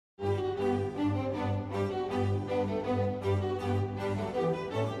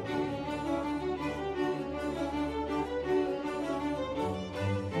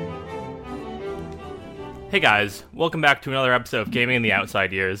Hey guys, welcome back to another episode of Gaming in the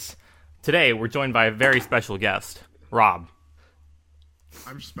Outside Years. Today, we're joined by a very special guest, Rob.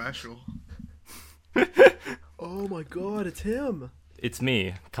 I'm special. Oh my god, it's him. It's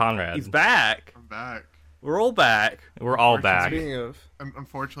me, Conrad. He's back. I'm back. We're all back. We're all back. Speaking of,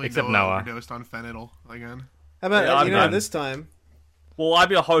 Unfortunately, Except Noah Noah. overdosed on fentanyl again. how about Yeah, I'm done. this time? Well, I'm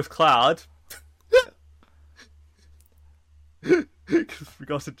your host, Cloud. Because we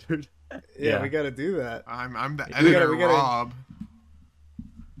got to do that. Yeah, we got to do that. I'm the We editor, gotta- Rob.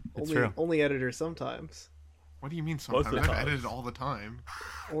 It's only, true. only editor sometimes. What do you mean Most sometimes? of the I've time. edited all the time.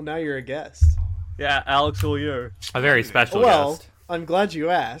 Well, now you're a guest. Yeah, Alex, who are you? A very special Well, guest. I'm glad you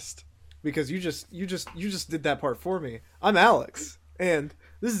asked because you just did that part for me. I'm Alex, and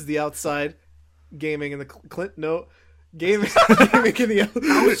this is the outside gaming in the gaming in the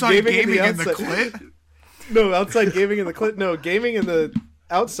Outside gaming in the outside- clit? No, outside gaming in the No, gaming in the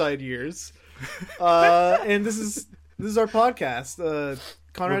outside years. And this is our podcast. We're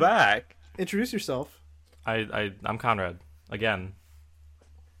Conrad, back. introduce yourself. I'm Conrad. Again.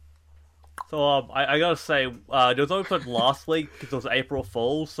 So, I gotta say, there was no episode last week because it was April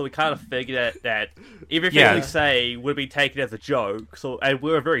Fool's, so we kind of figured that everything Yeah. we say would be taken as a joke. So, and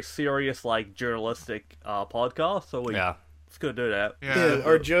we're a very serious, journalistic podcast, so we just gonna do that. Yeah,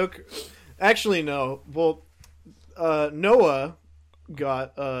 our joke. Actually, no. Well, Noah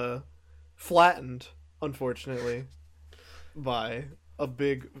got flattened, unfortunately, by a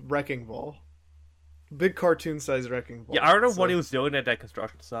big wrecking ball, big cartoon-sized wrecking ball. Yeah, I don't know So what he was doing at that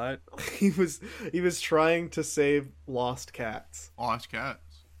construction site. he was trying to save lost cats. Lost cats.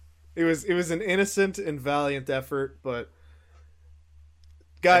 It was an innocent and valiant effort, but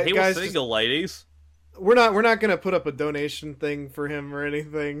And he guys, was single, ladies. we're not gonna put up a donation thing for him or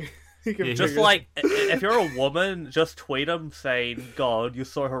anything. He can Yeah, Just figure- if you're a woman, just tweet him saying, "God, you're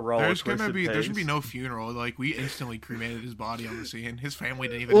so heroic." There's gonna rest in be peace." no funeral. Like, we instantly cremated his body on the scene. His family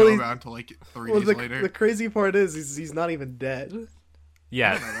didn't even Well, know he- about it until like 3 Well, days the later. crazy part is he's not even dead.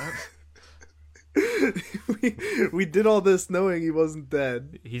 Yeah. we did all this knowing he wasn't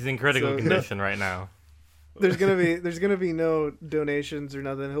dead. He's in critical So- condition right now. There's gonna be no donations or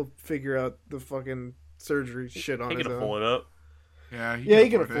nothing. He'll figure out the fucking surgery shit on He his can own. afford it. Yeah, Yeah, he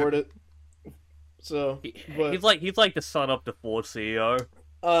can afford it. So, but He's like the son of the Ford CEO.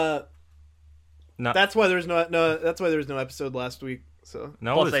 No, that's why there's no that's why there was no episode last week. So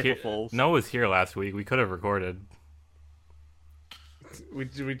Noah Plus was April here. Fools. Noah was here last week. We could have recorded.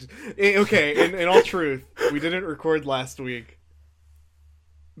 okay. In all truth, we didn't record last week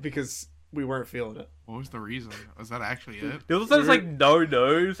because we weren't feeling it. What was the reason? Was that actually it? There was just no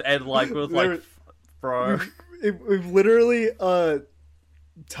news and it was There- bro. We've literally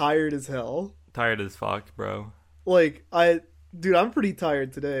tired as hell. Tired as fuck, bro. Like dude, I'm pretty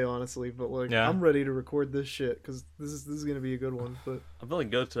tired today, honestly. But like, Yeah. I'm ready to record this shit because this is gonna be a good one. But I'm feeling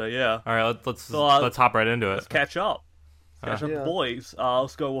good today. Yeah, All right, let's So, let's hop right into it. let's catch up. Catch up, Yeah. boys.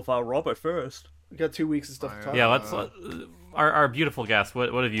 Let's go with Robert first. we got 2 weeks of stuff to talk. Yeah, about. let's. Our beautiful guest.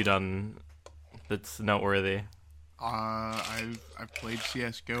 What have you done that's noteworthy? I've played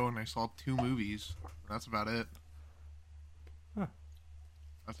CS:GO and I saw 2 movies. That's about it. Huh.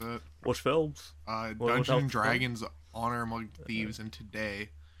 That's it. Watch films. Dungeons else? and Dragons: Honor Among Thieves, and today,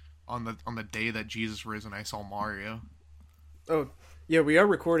 on the day that Jesus risen, I saw Mario. Oh, yeah, we are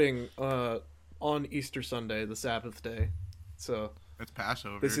recording on Easter Sunday, the Sabbath day. So It's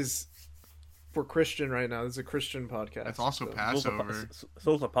Passover. this is for Christian right now. This is a Christian podcast. It's also so. Passover. It's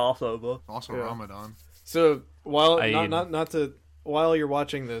also Passover. It's also Yeah. Ramadan. So while I- while you're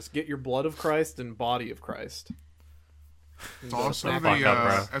watching this, get your blood of Christ and body of Christ. It's also Fuck the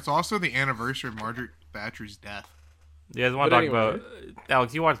up, bro. it's also the anniversary of Margaret Thatcher's death. You guys want to But talk anyway. about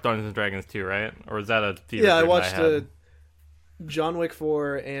Alex? You watched Dungeons and Dragons too, right? Or was that a fever Yeah, I dream watched had? John Wick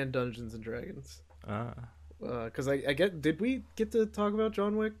 4 and Dungeons and Dragons. Ah. Because did we get to talk about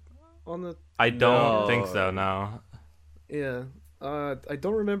John Wick on the? I don't No. think so. No. Yeah. I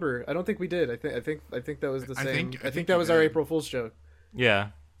don't remember. I don't think we did. I think that was the I same. think- I I think think that you was our did. April Fool's joke. Yeah.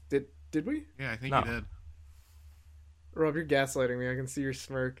 Did we? Yeah, I think No. you did. Rob, you're gaslighting me. I can see your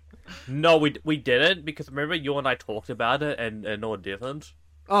smirk. No, we didn't because remember you and I talked about it and no one didn't.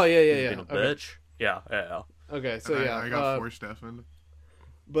 Oh yeah. Being a Okay. bitch. Yeah. Okay. So And yeah. I got forced deafened.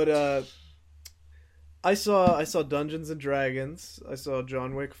 But I saw Dungeons and Dragons. I saw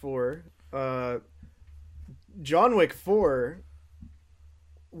John Wick 4. John Wick 4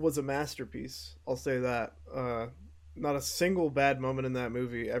 was a masterpiece. I'll say that. Not a single bad moment in that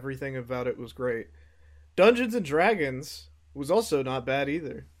movie. Everything about it was great. Dungeons and Dragons was also not bad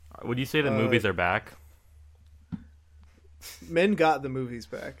either. Would you say the movies are back? Men got the movies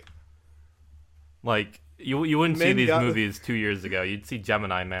back. Like, You wouldn't see Men these got- movies 2 years ago. You'd see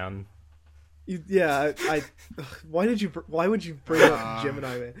Gemini Man. Why would you bring up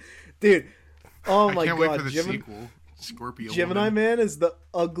Gemini Man, dude? Oh I my can't god, wait for the sequel. Scorpio Gemini Woman. Man is the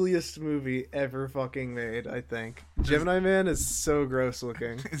ugliest movie ever fucking made. I think Gemini Man is so gross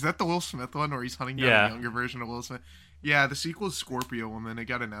looking. Is that the Will Smith one where he's hunting down Yeah. a younger version of Will Smith? Yeah, the sequel is Scorpio Woman. It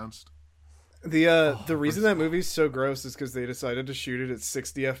got announced. The reason that movie's so gross is because they decided to shoot it at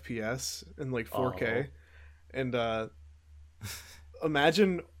 60 FPS in like 4K, and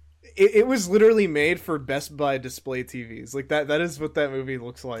imagine it was literally made for Best Buy display TVs. Like that is what that movie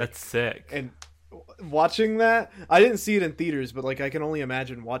looks like. That's sick. And watching that, I didn't see it in theaters, but like I can only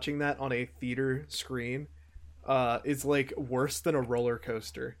imagine watching that on a theater screen is like worse than a roller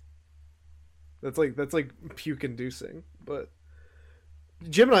coaster. That's like puke inducing. But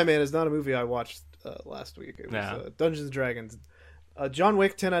Gemini Man is not a movie I watched last week. It was Dungeons and Dragons. John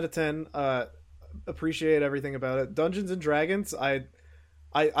Wick, 10 out of 10. Appreciate everything about it. Dungeons and Dragons, I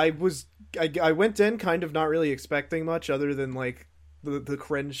went in kind of not really expecting much other than like the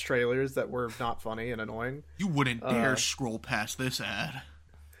cringe trailers that were not funny and annoying. You wouldn't dare scroll past this ad.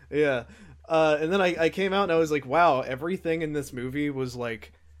 Yeah. And then I came out and I was like, wow, everything in this movie was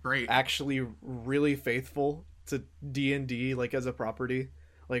like Great. actually really faithful to D&D, like as a property.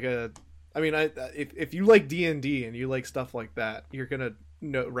 Like if you like D&D and you like stuff like that, you're gonna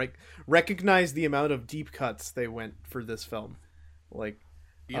recognize the amount of deep cuts they went for this film. Like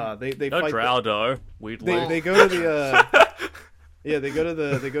they No fight Drowdo. they go to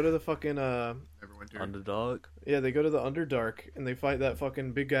the they go to the fucking Neverwinter. Underdog. they go to the Underdark and they fight that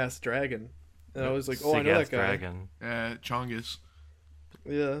fucking big ass dragon. And I was like, oh, I know Sick-ass that guy. dragon. Chongus.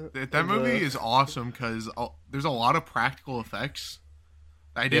 Yeah. That movie is awesome because there's a lot of practical effects.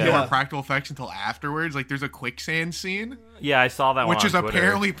 I didn't know Yeah. were practical effects until afterwards. Like, there's a quicksand scene, Yeah, I saw that one which on is Twitter.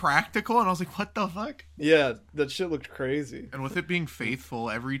 apparently practical, and I was like, what the fuck? Yeah, that shit looked crazy. And with it being faithful,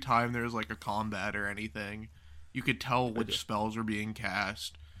 every time there was like a combat or anything, you could tell which spells were being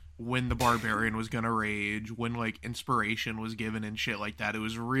cast, when the barbarian was gonna rage, when like inspiration was given and shit like that. It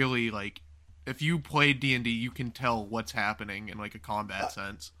was really like, if you played D&D, you can tell what's happening in like a combat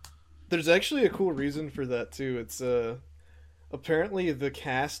sense. There's actually a cool reason for that too. It's apparently the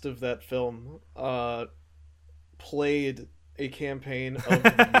cast of that film played a campaign of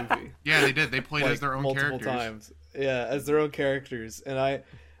the movie. Yeah, they did. They played like, as their own multiple characters. times. Yeah, as their own characters. And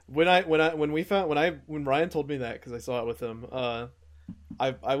when Ryan told me that, because I saw it with him,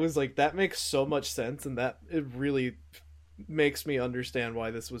 I was like, that makes so much sense, and that it really makes me understand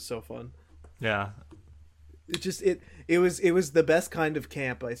why this was so fun. Yeah. It was the best kind of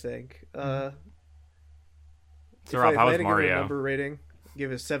camp, I think. So If Rob, I how had was to give it a Mario? number rating,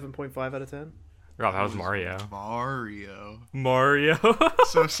 give it a 7.5 out of 10. Rob, how was Mario? Mario. Mario.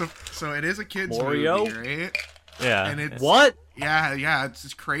 So it is a kid's Mario? movie, right? Yeah. And it's What? Yeah, it's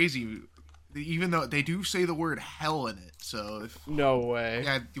just crazy. Even though they do say the word hell in it, so if, No way.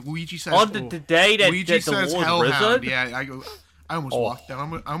 yeah, Luigi says On the day that, Luigi that the says war hellhound. risen? Yeah, I almost walked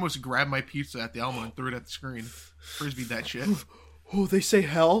down. I almost grabbed my pizza at the Alamo and threw it at the screen. Frisbeed that shit. Oh, they say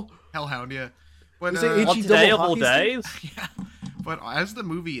hell? Hellhound, yeah. But Is it On H-E today of double all hockey days? yeah, but as the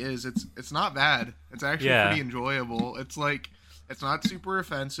movie is, it's not bad. It's actually Yeah. pretty enjoyable. It's like, it's not super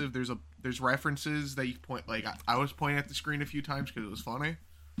offensive. There's references that you point, like I was pointing at the screen a few times because it was funny.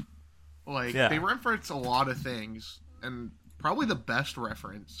 Like Yeah. they reference a lot of things, and probably the best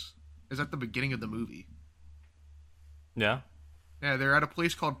reference is at the beginning of the movie. Yeah. Yeah, they're at a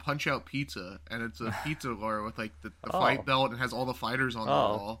place called Punch Out Pizza, and it's a pizza bar with like the fight belt and has all the fighters on the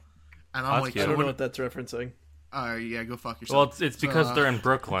wall. And I'm That's like, cute. I so don't know what? what that's referencing. Yeah, go fuck Well, yourself. it's because they're in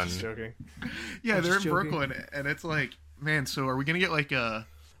Brooklyn. Just joking. Yeah, I'm they're in just joking. Brooklyn, and it's like, man, so are we gonna get like a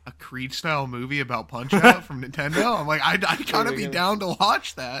Creed style movie about Punch Out from Nintendo? I'm like, I'd kind of be down to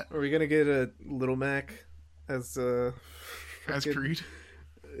watch that Are we gonna get a Little Mac as as fucking- Creed.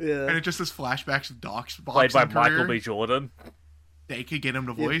 Yeah. And it just has flashbacks of Doc's Played by boxing career. Michael B. Jordan. They could get him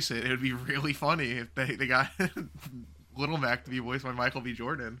to voice it. It would be really funny if they got Little Mac to be voiced by Michael B.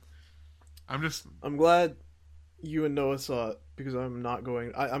 Jordan. I'm glad you and Noah saw it because I'm not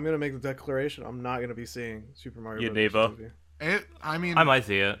going. I'm gonna make the declaration. I'm not gonna be seeing Super Mario. You Brothers never. movie. I mean, I might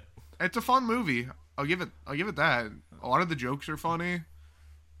see it. it's a fun movie. I'll give it that. A lot of the jokes are funny.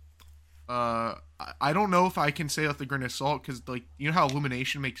 I don't know if I can say with a grain of salt because, like, you know how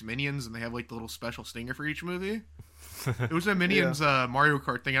Illumination makes Minions and they have like the little special stinger for each movie. It was a Minions Mario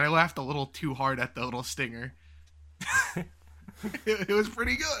Kart thing, and I laughed a little too hard at the little stinger. It was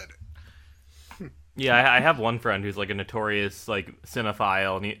pretty good. Yeah, I have one friend who's like a notorious like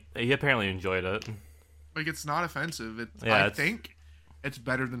cinephile, and he apparently enjoyed it. Like, it's not offensive. Yeah, I think it's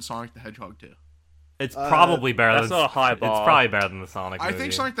better than Sonic the Hedgehog 2. It's probably better. That's not a high bar. It's probably better than the Sonic movie. I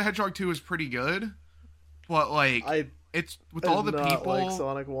think Sonic the Hedgehog 2 is pretty good, but like it's with all the people like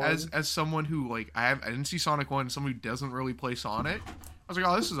Sonic 1. as someone who like I didn't see Sonic 1, someone who doesn't really play Sonic. I was like,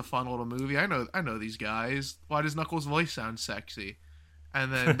 oh, this is a fun little movie. I know these guys. Why does Knuckles' voice sound sexy?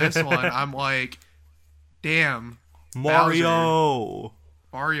 And then this one, I'm like, damn, Mario.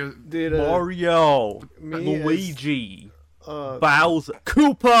 Dude, Mario, me Luigi, as, Bowser,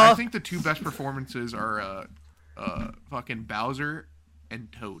 Koopa. I think the two best performances are fucking Bowser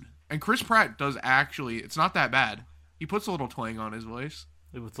and Toad. And Chris Pratt does actually. It's not that bad. He puts a little twang on his voice.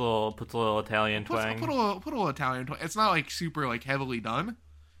 It puts a little Italian twang. Put a little Italian twang. It's not like super like heavily done,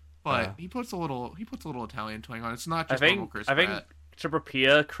 but he puts a little Italian twang on it. It's not just normal Chris Pratt. I think to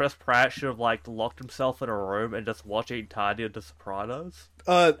prepare, Chris Pratt should have like locked himself in a room and just watched entirety of The Sopranos.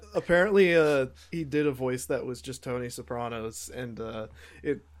 Apparently, he did a voice that was just Tony Soprano's, and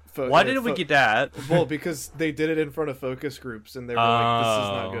Why didn't we get that? Well, because they did it in front of focus groups, and they were like, "This is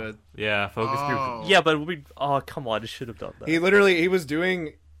not good." Yeah, focus groups. Yeah, but come on, I should have done that. He was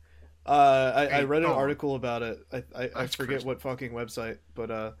doing. I read an article about it. I forget what fucking website,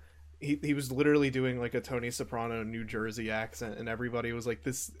 but he was literally doing like a Tony Soprano New Jersey accent, and everybody was like,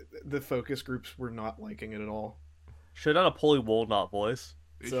 the focus groups were not liking it at all. Should have done a Polly Walnut voice.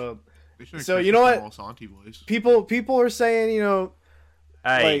 So you you know what? Voice. People are saying,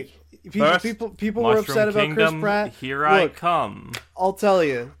 Hey, like people were upset about Kingdom, Chris Pratt. Here I come. I'll tell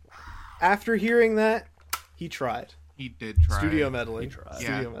you. After hearing that, he tried. He did try. Studio meddling.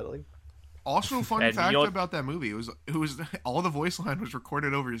 Yeah. Meddling. Also, fun And fact about that movie, it was all the voice line was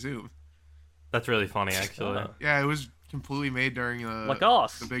recorded over Zoom. That's really funny, actually. Yeah, it was completely made during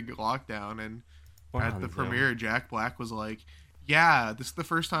the big lockdown, and Wow, at the premiere, Jack Black was like, "Yeah, this is the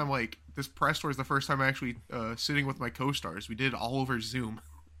first time. Like, this press tour is the first time actually sitting with my co-stars. We did it all over Zoom."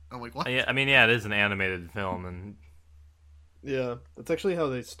 I'm like, "What?" Yeah, I mean, yeah, it is an animated film, and Yeah, that's actually how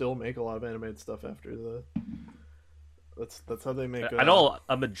they still make a lot of animated stuff after the. That's how they make. I know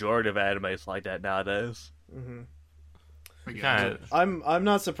a majority of animes like that nowadays. Mm-hmm. I guess. kind of. I'm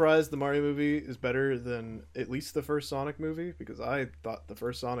not surprised the Mario movie is better than at least the first Sonic movie, because I thought the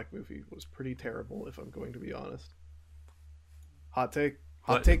first Sonic movie was pretty terrible, if I'm going to be honest. Hot take,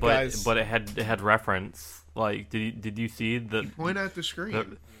 guys. But it had reference. Like, did you see the Point at the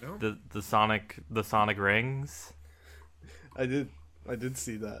screen. the Sonic rings? I did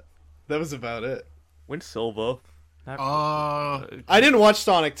see that. That was about it. When's Silver? I didn't watch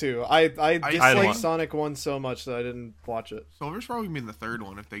Sonic 2. I disliked I Sonic 1 so much that I didn't watch it. Silver's probably gonna be in the third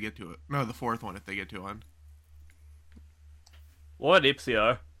one if they get to it. No, the fourth one if they get to one. What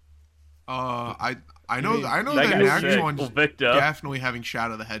Ipsio? I know That that guy's next sick. one's Well, Victor. definitely having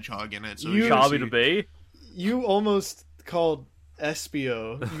Shadow the Hedgehog in it. So You- we Charmy should to see- be? You almost called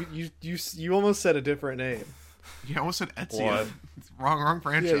Espio. you almost said a different name. Yeah, I almost said Ezio. What? It's wrong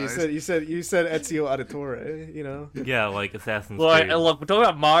franchise. Yeah, you said Ezio Auditore. You know. Yeah, like Assassin's Like, Creed. look, we're talking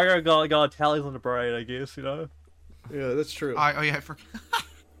about Mario. Got tallies on the brain, I guess. Yeah, that's true. I forgot.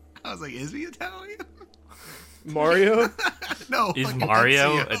 I was like, is he Italian? Mario. No. Is fucking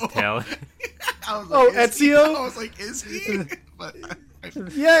Mario Ezio. Italian? I was Oh, is he? Ezio? I was like, is he? But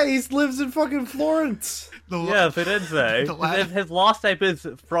Yeah, he lives in fucking Florence. Yeah, Firenze. The last- His last name is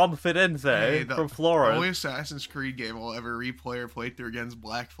from Firenze, Hey, from the Florence. only Assassin's Creed game I'll ever replay or play through again is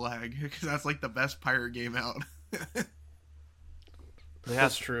Black Flag, because that's like the best pirate game out.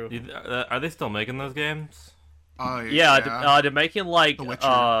 That's true. Are they still making those games? Oh Yeah, they're making like The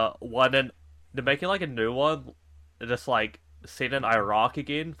Witcher. they're making like a new one, just like set in Iraq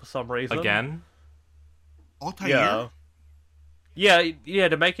again for some reason. Again? Altair. Yeah,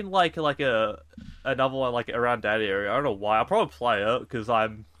 they're making like another one like around that area. I don't know why. I'll probably play it because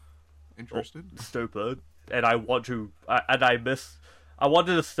I'm Interested? stupid and I want to. I want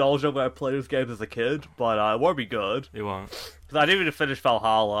the nostalgia when I played those games as a kid, but it won't be good You won't. because I didn't even finish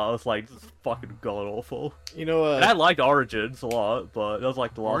Valhalla. I was like, this is fucking god awful. You know, And I liked Origins a lot, but that was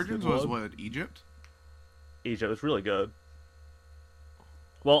like the last Origins good was one. what, Egypt? Egypt was really good.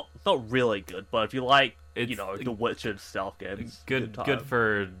 Well, not really good, but if you like, It's the Witcher stealth games, Good time.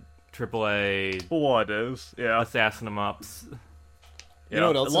 for AAA For what it is, yeah. assassin 'em ups. you know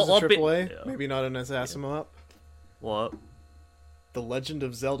what else is a AAA? Yeah. Maybe not an assassin up. What? The Legend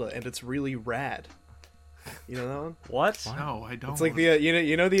of Zelda, and it's really rad. You know that one? What? No, I don't. It's like the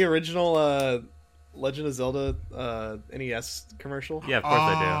you know the original Legend of Zelda NES commercial. Yeah, of course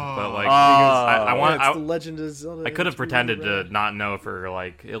I do. But like, I want. it's the Legend of Zelda. I could have it's really pretended to rad. not know for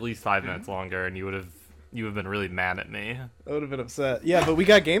like at least 5 minutes longer, and you would have been really mad at me. I would have been upset. Yeah, but we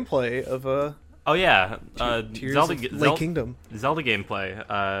got gameplay of Oh yeah, Tears Zelda of Lake Kingdom. Zelda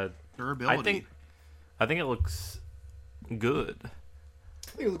gameplay. durability. I think I think it looks good. I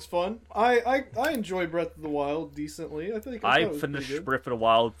think it looks fun. I enjoy Breath of the Wild decently. I thought I it was pretty finished good. Breath of the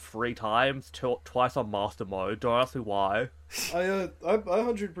Wild 3 times, twice on Master Mode. Don't ask me why. I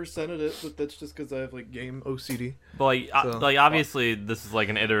 100%ed it, but that's just because I have like game OCD. But like, So- like obviously this is like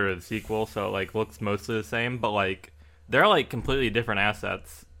an iterative sequel, so it like looks mostly the same. But like, there are like completely different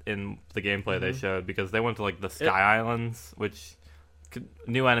assets in the gameplay they showed because they went to like the Sky Islands, which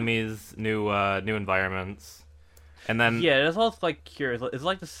new enemies, new environments, and then Yeah, that's what I was like curious. Is it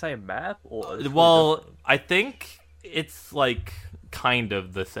like the same map or? is it well, different? I think it's like kind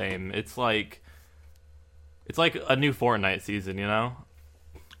of the same. It's like a new Fortnite season, you know?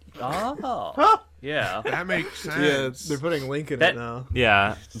 Oh, yeah. That makes sense. Yeah, they're putting Link in That- it now.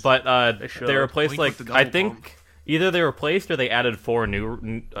 Yeah, but They should. they replaced Link with like the I double think pump. either they replaced or they added 4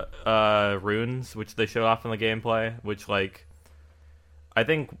 new runes, which they showed off in the gameplay. Which like I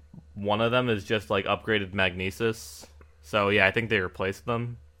think one of them is just like upgraded magnesis. So yeah, I think they replaced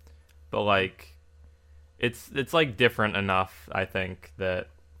them. But like, it's like different enough. I think that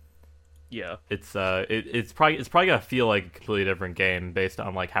Yeah. it's probably gonna feel like a completely different game based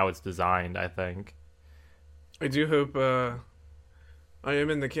on like how it's designed. I think. I do hope. I am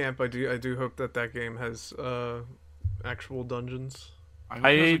in the camp. I do hope that game has actual dungeons. I hope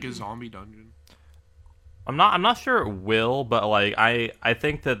there's I- like a zombie dungeon. I'm not sure it will, but like I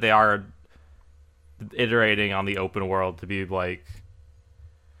think that they are iterating on the open world to be like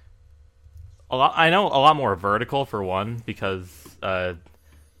a lot more vertical for one because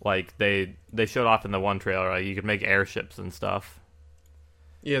like they showed off in the one trailer like you could make airships and stuff.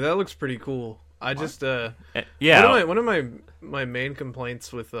 Yeah, that looks pretty cool. I just Yeah. one of my main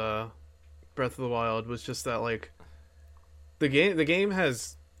complaints with Breath of the Wild was just that like the game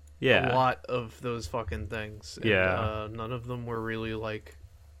has Yeah. a lot of those fucking things. And, Yeah. none of them were really like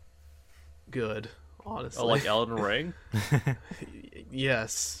good, honestly. Oh, like Elden Ring.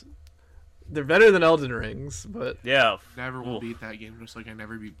 Yes, they're better than Elden Rings, but Yeah. Never will Oof. beat that game, just like I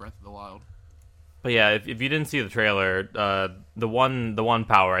never beat Breath of the Wild. But yeah, if you didn't see the trailer, the one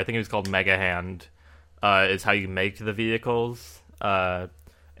power, I think it was called Mega Hand, is how you make the vehicles.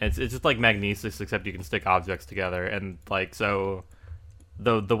 It's just like magnesis, except you can stick objects together, and like so,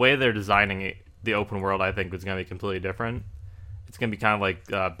 the way they're designing it, the open world, I think, is going to be completely different. It's going to be kind of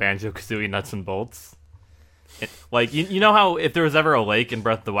like Banjo-Kazooie nuts and bolts. Like you know how if there was ever a lake in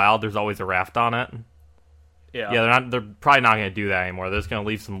Breath of the Wild, there's always a raft on it. Yeah. Yeah, they're probably not going to do that anymore. They're just going to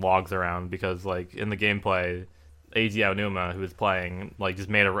leave some logs around because, like, in the gameplay, Eiji Aonuma, who was playing, like, just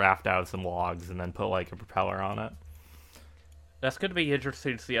made a raft out of some logs and then put, like, a propeller on it. That's going to be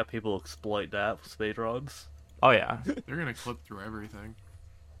interesting to see how people exploit that for speedruns. Oh, yeah. They're gonna clip through everything.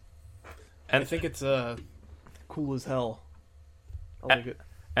 And I think it's cool as hell. I like it.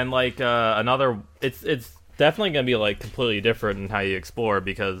 and like, another... It's definitely going to be, like, completely different in how you explore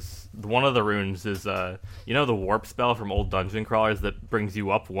because one of the runes is, you know the warp spell from old dungeon crawlers that brings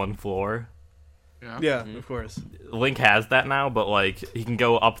you up one floor? Yeah. Yeah, of course. Link has that now, but, like, he can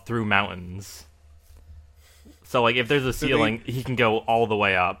go up through mountains. So, like, if there's a ceiling, he can go all the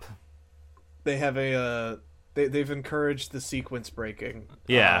way up. They have they've encouraged the sequence breaking.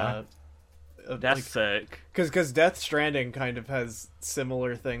 Yeah. That's sick. Because Death Stranding kind of has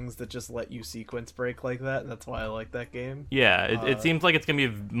similar things that just let you sequence break like that, and that's why I like that game. Yeah, it seems like it's gonna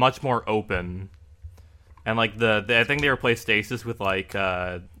be much more open, and like I think they replaced stasis with like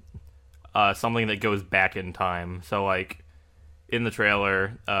something that goes back in time. So like in the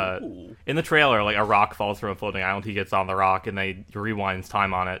trailer, like a rock falls from a floating island. He gets on the rock, and they rewinds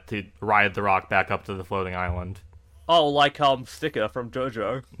time on it to ride the rock back up to the floating island. Oh, like Sticker from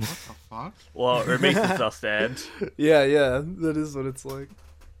JoJo. What the fuck? Well, Remesis stand. Yeah, that is what it's like.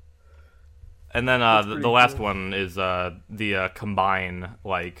 And then the pretty last cool. one is the combine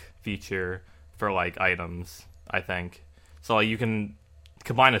like feature for like items. I think so. Like, you can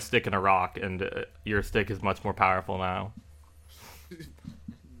combine a stick and a rock, and your stick is much more powerful now.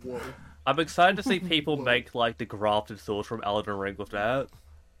 Whoa. I'm excited to see people make like the grafted sword from Elden Ring with that.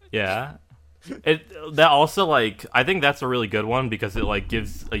 Yeah. That also like I think that's a really good one because it like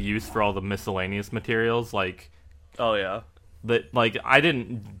gives a use for all the miscellaneous materials like Oh yeah. that like I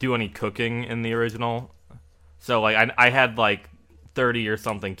didn't do any cooking in the original, so like I had like 30 or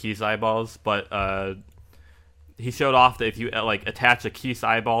something keys eyeballs, but he showed off that if you like attach a keys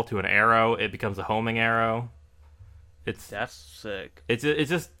eyeball to an arrow, it becomes a homing arrow. That's sick. It's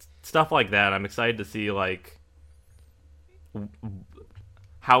just stuff like that. I'm excited to see like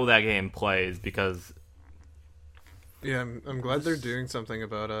how that game plays because Yeah, I'm glad they're doing something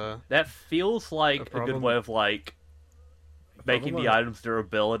about That feels like a good problem. way of like making the item's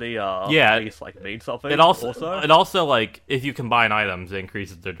durability Yeah. at least like mean something. It also like if you combine items, it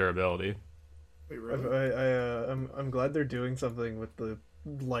increases their durability. I'm glad they're doing something with the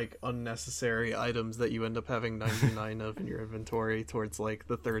like unnecessary items that you end up having 99 of in your inventory towards like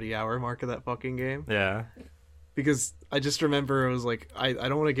the 30-hour mark of that fucking game. Yeah. Because I just remember I was like, I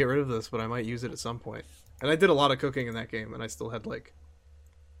don't want to get rid of this, but I might use it at some point. And I did a lot of cooking in that game, and I still had like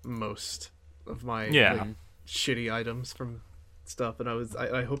most of my like, shitty items from stuff. And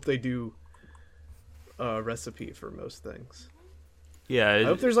I hope they do a recipe for most things. Yeah, I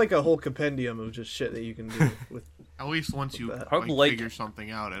hope there's like a whole compendium of just shit that you can do with. At least once you like, figure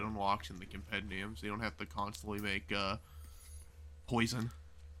something out, it unlocks in the compendium, so you don't have to constantly make poison.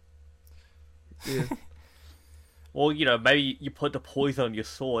 Yeah. Well, you know, maybe you put the poison on your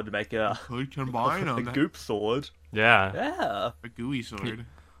sword to make a Could combine a on that. goop sword. Yeah. Yeah. A gooey sword.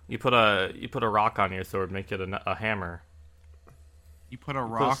 You put a rock on your sword, make it a hammer. You put a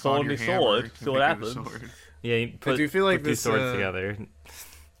rock sword on your on your hammer, sword, to see what make it a happens. sword. Yeah, you put, I do feel like put two this, swords together.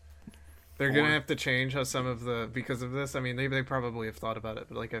 They're gonna have to change how some of the because of this. I mean, they probably have thought about it,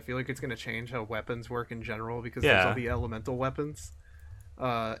 but like I feel like it's gonna change how weapons work in general because there's all the elemental weapons,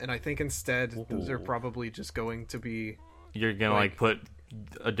 and I think instead those are probably just going to be. You're gonna like put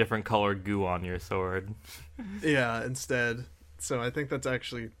a different colored goo on your sword. Yeah, instead. So I think that's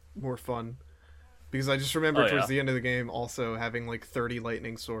actually more fun. Because I just remember towards the end of the game also having like 30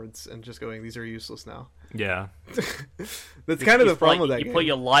 lightning swords and just going, these are useless now. Yeah. That's kind of the problem with that you game. put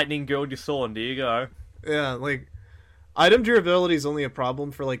your lightning girl on your sword and there you go. Yeah, like, item durability is only a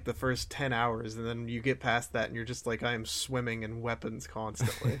problem for like the first 10 hours, and then you get past that and you're just like, I am swimming in weapons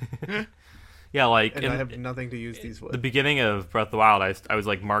constantly. Yeah, like... And I have nothing to use these with. The beginning of Breath of the Wild, I was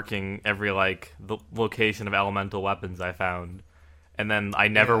like marking every like the location of elemental weapons I found. And then I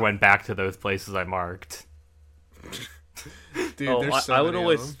never went back to those places I marked. Dude, there's so many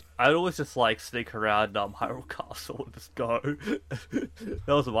of them. I would always just like sneak around Hyrule Castle and just go. that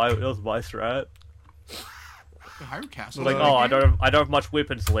was my strat. The Hyrule Castle. Like, I don't have much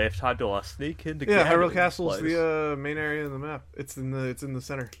weapons left. How do I sneak into? Yeah, Hyrule Castle's the main area of the map. It's in the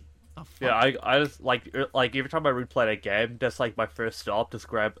center. Yeah, I just like every time I replay that game, that's like my first stop. Just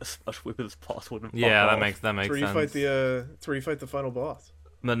grab as much weapon as possible. And yeah, that off. makes sense. It's where you fight the final boss.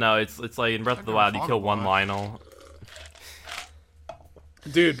 But no, it's like in Breath of the Wild, you kill one Lionel.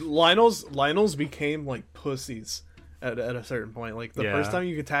 Dude, Lionels became like pussies at a certain point. Like the first time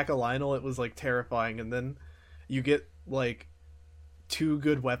you attack a Lionel, it was like terrifying, and then you get like 2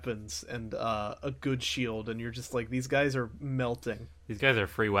 good weapons and a good shield, and you're just like, these guys are melting. These guys are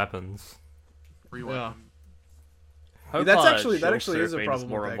free weapons. Free weapon. Yeah. That actually is a problem.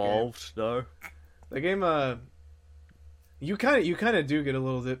 More with that involved, though. The game, you kind of do get a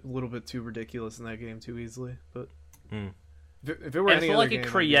little bit too ridiculous in that game too easily. But if it were any other like game, a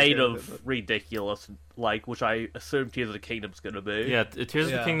creative ridiculous, like which I assume Tears of the Kingdom's gonna be. Yeah, Tears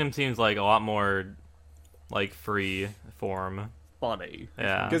of the Kingdom seems like a lot more like free form. Funny.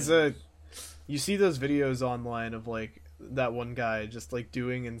 Yeah, because you see those videos online of like that one guy just like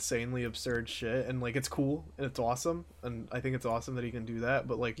doing insanely absurd shit, and like it's cool and it's awesome, and I think it's awesome that he can do that,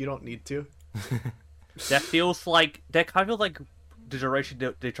 but like you don't need to. That feels like that kind of like the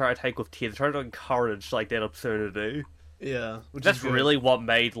direction they try to take with Tears. They try to encourage like that absurdity. Yeah, that's really what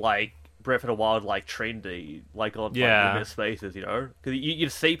made like Breath of the Wild like trendy, like on like, spaces, you know, because you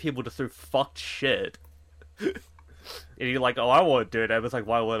see people just do fucked shit. And you're like, oh, I won't do it. I was like,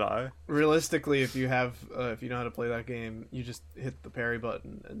 why would I? Realistically, if you know how to play that game, you just hit the parry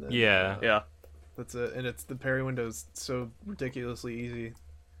button and then yeah, that's it. And it's the parry window's so ridiculously easy.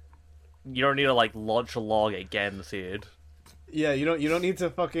 You don't need to like launch a log at Ganon's head. Yeah, you don't need to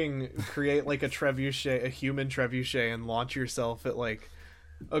fucking create like a human trebuchet, and launch yourself at like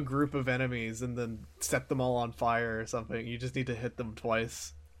a group of enemies and then set them all on fire or something. You just need to hit them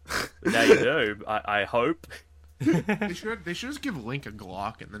twice. Now you do. I hope. They should just give Link a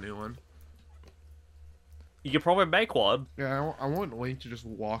Glock in the new one. You could probably make one. Yeah, I want Link to just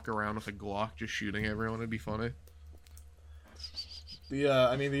walk around with a Glock, just shooting everyone. It'd be funny. Yeah,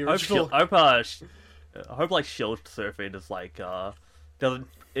 I mean the original. I hope like shield surfing is like doesn't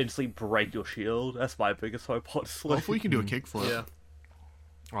instantly break your shield. That's my biggest hope, honestly. Hopefully, you can do a kickflip. Yeah.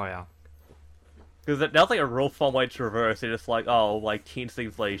 Oh yeah. Because that's like a real fun way to reverse it. It's like, oh, like 10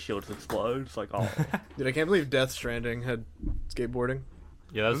 seconds later, shields explode. It's like, oh. Dude, I can't believe Death Stranding had skateboarding.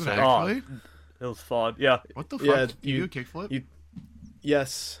 Yeah, that's actually. It was fun. Yeah. What the fuck? Yeah, you do a kickflip?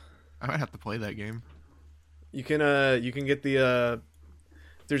 Yes. I might have to play that game. You can get the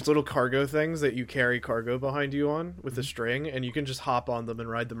there's little cargo things that you carry cargo behind you on with a string, and you can just hop on them and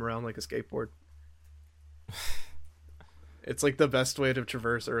ride them around like a skateboard. It's like the best way to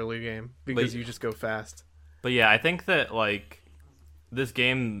traverse early game because you just go fast. But yeah, I think that like this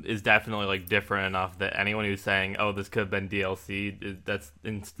game is definitely like different enough that anyone who's saying, "Oh, this could have been DLC," that's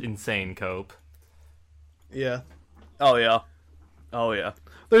insane cope. Yeah. Oh yeah.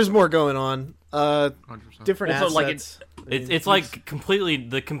 There's more going on. 100%. Different Also, like, assets. It's like completely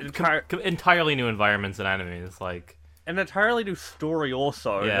entirely new environments and enemies. Like An entirely new story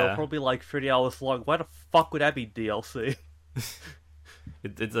also. Yeah. It'll probably like 30 hours long. Why the fuck would that be DLC?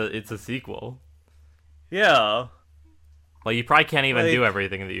 it's a sequel. Yeah. Like you probably can't even Like- do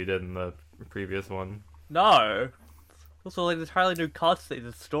everything that you did in the previous one. No. Also, like, an entirely new cutscene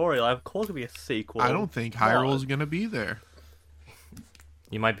and story. Like, of course it'll be a sequel. I don't think Hyrule's gonna be there.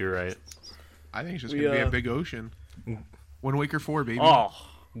 You might be right. I think it's just gonna be a big ocean. Wind Waker 4, baby. Oh.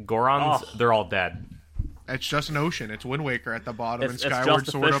 Gorons, Oh. they're all dead. It's just an ocean. It's Wind Waker at the bottom It's and just Skyward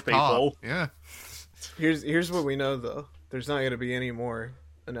the Sword fish up top. people. Yeah. Here's what we know though. There's not going to be any more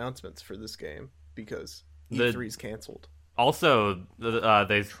announcements for this game because E3's canceled. Also,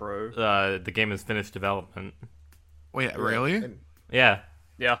 True. the game has finished development. Wait, really? And- Yeah,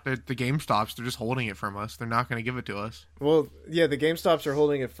 Yeah. The game stops. They're just holding it from us. They're not going to give it to us. well, yeah, the GameStops are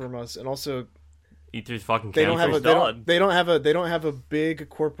holding it from us, and also E3's fucking they don't have canceled. they don't have a big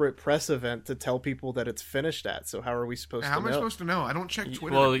corporate press event to tell people that it's finished at. So how are we supposed How to am I know? supposed to know? I don't check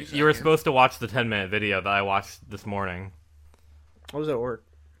Twitter. Well, every you were second. supposed to watch the 10-minute video that I watched this morning. How does that work?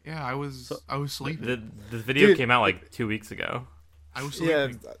 Yeah, I was sleeping. The video Dude, came out like 2 weeks ago. I was Yeah.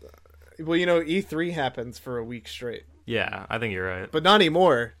 sleeping. Well, you know, E3 happens for a week straight, Yeah, I think you're right. but not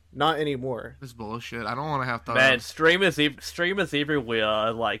anymore. Not anymore. This is bullshit. I don't want to have to. Man, streamers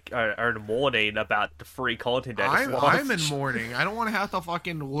everywhere like are mourning about the free content that is I'm in lost. mourning. I don't want to have to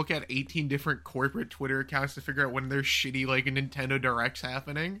fucking look at 18 different corporate Twitter accounts to figure out when there's shitty like Nintendo Directs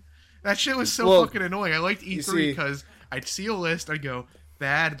happening. That shit was so Well, fucking annoying. I liked E3 see- because I'd see a list, I'd go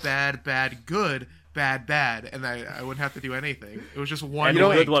bad, bad, bad, good, bad, bad, and I wouldn't have to do anything. It was just one. And You the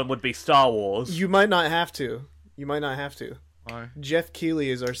know- good one would be Star Wars. You might not have to. You might not have to. Why? Jeff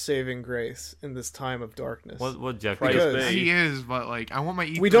Keighley is our saving grace in this time of darkness. What Jeff? Praise Because- be. He is, but like I want my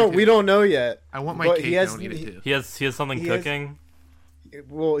E3. We don't know yet. I want my but cake. he has- I don't need it too. He has something He has- cooking.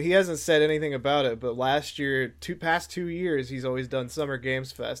 Well, he hasn't said anything about it, but last year, past 2 years, he's always done Summer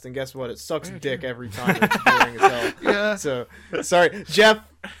Games Fest, and guess what? It sucks Yeah, dick true. every time. It's boring as hell. Yeah. So, sorry, Jeff.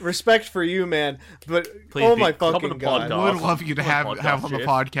 Respect for you, man. But Please oh be- my come on fucking the god! I would love you to have on the Jeff.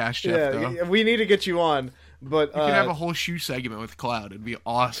 podcast, Jeff. Though. Yeah, we need to get you on. But You could have a whole shoe segment with Cloud. It'd be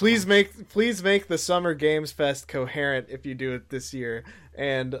awesome. please make the Summer Games Fest coherent if you do it this year.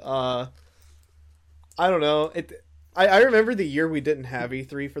 And I don't know. I remember the year we didn't have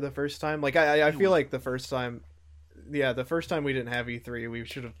E3 for the first time. Like I feel like the first time we didn't have E3, we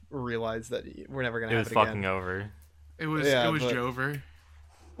should have realized that we're never gonna It have was it fucking again. over. It was Yeah, it was but- Jover.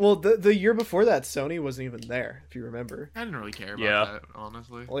 Well, the year before that, Sony wasn't even there, if you remember. I didn't really care about Yeah. that,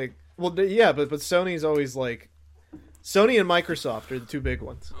 honestly. Like, well, yeah, but Sony's always like, Sony and Microsoft are the two big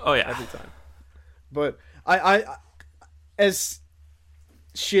ones. Oh yeah. Every time. But I as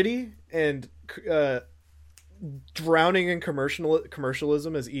shitty and drowning in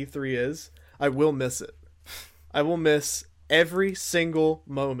commercialism as E3 is, I will miss it. I will miss every single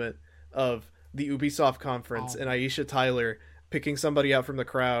moment of the Ubisoft conference and Aisha Tyler picking somebody out from the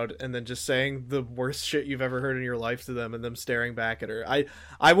crowd and then just saying the worst shit you've ever heard in your life to them and them staring back at her.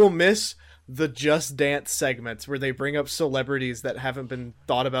 I will miss the Just Dance segments where they bring up celebrities that haven't been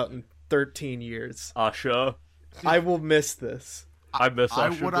thought about in 13 years. Usher. I will miss this. I miss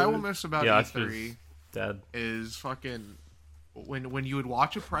Usher. What I will dude. miss about Yeah, E3 Dead. is fucking when you would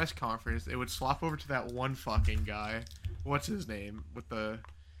watch a press conference, it would swap over to that one fucking guy. What's his name? With the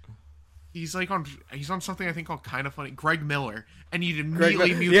he's on something I think called Kind of Funny. Greg Miller, and you'd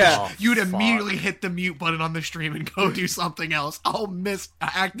immediately mute. yeah. You'd Fuck. immediately hit the mute button on the stream and go do something else. I'll miss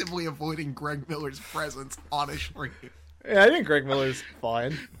actively avoiding Greg Miller's presence on a stream. Yeah, I think Greg Miller's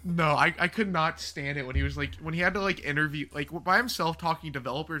fine. No, I could not stand it when he was like when he had to like interview like by himself talking to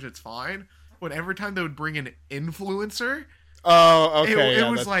developers. It's fine. But every time they would bring an influencer, Oh, okay. it yeah,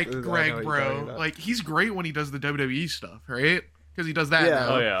 was that's- like I know Greg, what you're talking bro. about. Like he's great when he does the WWE stuff, right? Because he does that Yeah.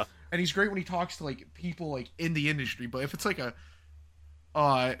 now. Oh yeah. And he's great when he talks to like people like in the industry. But if it's like a,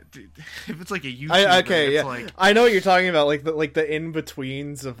 if it's like a YouTuber, okay, it's yeah, like I know what you're talking about, like the in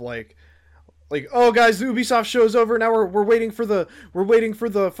betweens of like, oh guys, the Ubisoft show's over now. We're waiting for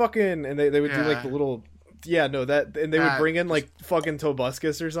the fucking, and they would do like Yeah. the little, yeah, no, that, and they would That- bring in like fucking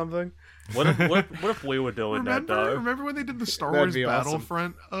Tobuscus or something. What if we were doing that though? remember when they did the Star That'd Wars be awesome.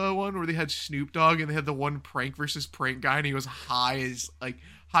 Battlefront one where they had Snoop Dogg and they had the one prank versus prank guy and he was high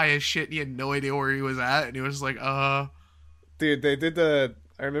as shit and he had no idea where he was at and he was like Dude, they did the.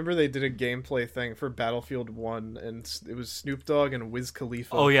 I remember they did a gameplay thing for Battlefield 1, and it was Snoop Dogg and Wiz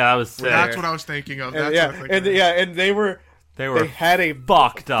Khalifa. Oh yeah, that was sick. That's what I was thinking of. That's And they had a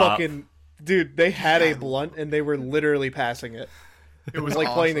fucked up. fucking dude. They had a blunt, and they were literally passing it. It was like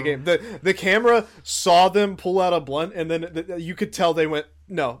awesome. playing the game. The camera saw them pull out a blunt, and then you could tell they went,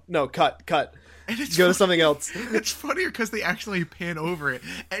 no, cut. And it's Go to something else. It's funnier because they actually pan over it,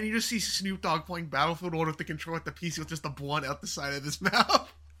 and you just see Snoop Dogg playing Battlefield 1 with the control at the PC with just a blunt out the side of his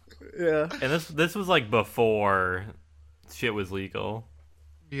mouth. Yeah. And this was like before shit was legal.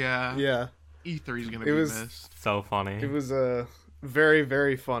 Yeah. Yeah. E3 is gonna It be was- missed. So funny. It was very,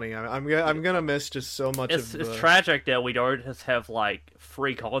 very funny. I'm gonna miss just so much It's of the... tragic that we don't just have like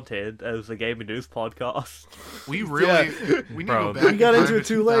free content as a gaming news podcast. We really we need Bro, to go back. we got in into time it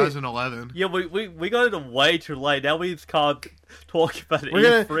to too late. 2011. Yeah, we got it way too late. Now we just can't talk about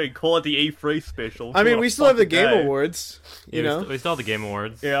We're E3 and call it the E3 special. I mean, What a we still have the fucking Game day. Awards, you Yeah, know? we still have the Game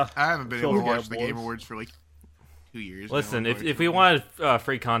Awards. Yeah. I haven't been Still able to the watch the Game Game Awards. Awards for like 2 years. Listen, now, if we wanted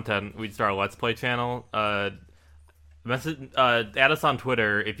free content, we'd start a Let's Play channel. Add us on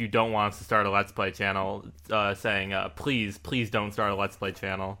Twitter if you don't want us to start a Let's Play channel, saying please don't start a Let's Play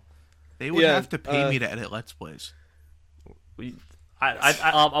channel. they would Yeah, have to pay me to edit Let's Plays.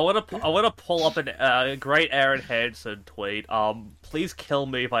 I want to pull up a great Aaron Hansen tweet. Please kill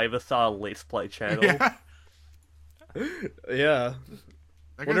me if I ever start a Let's Play channel. Yeah. Yeah.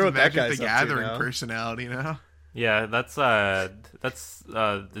 That Wonder guy's what that Magic guy's the up to Gathering now. personality now. Yeah, that's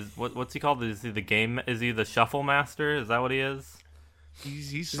what's he called? Is he the game? Is he the Shuffle Master? Is that what he is? He's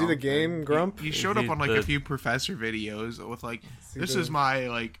Is he the something. Game Grump? He showed Is up he on like the- a few Professor videos with like, he this the- is my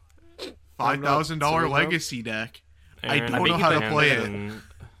like I'm not $5,000 Silver Grump? legacy deck. I Aaron don't know how to Hansen. play it.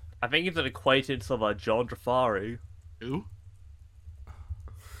 I think he's an acquaintance of John Jafari. Who?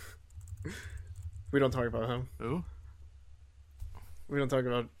 We don't talk about him. Who? We don't talk...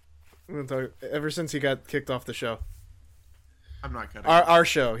 Ever since he got kicked off the show. I'm not cutting. Our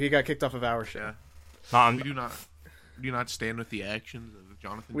show. He got kicked off of our show. Yeah. We do not stand with the actions of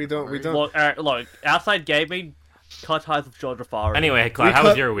Jonathan. We don't- we Jafari. don't- Look, outside gaming, cut ties with John Jafari. Anyway, Clyde, how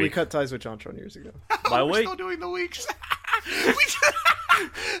was your We week? cut ties with Jontron years ago. My We're week? still doing the weeks.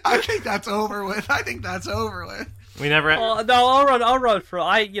 I think that's over with. We never. Oh, no, I'll run through.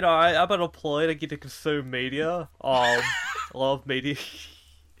 I'm unemployed. I get to consume media. I love media.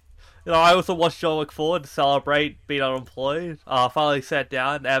 I also watched John Look Forward to celebrate being unemployed. Finally sat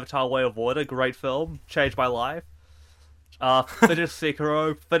down. Avatar: Way of Water, great film, changed my life. Finished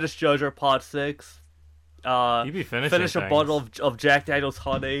Sekiro. Finished JoJo Part 6. You be finishing Finished a things. bottle of Jack Daniel's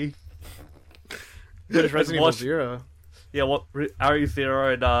honey. Finished Resident Evil watch- 0. Yeah,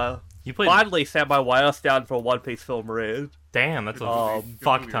 RE0 and You played. finally sat my wireless down for a One Piece film read. Damn, that's a Um,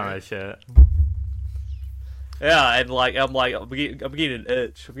 fuck Good ton movie, of shit. Yeah, and I'm getting an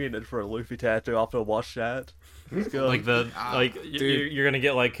itch. I'm getting an itch for a Luffy tattoo after I watch that. It's good. Like Dude. you're gonna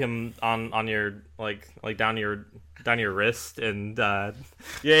get like him on your like down your wrist and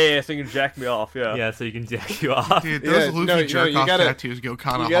yeah, so you can jack me off. Yeah. yeah, so you can jack you off. Dude, Yeah, those Luffy no, jerk you off gotta- tattoos go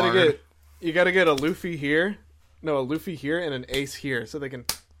kind You of gotta hard. get a Luffy here. No, a Luffy here and an Ace here, so they can...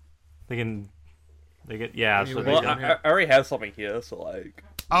 They get yeah. You So know, they Well, can, down I already have something here, so like.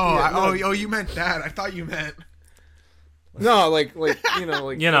 You meant that. I thought you meant. No, like like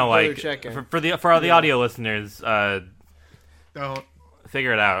like check-in. for the audio listeners, Don't.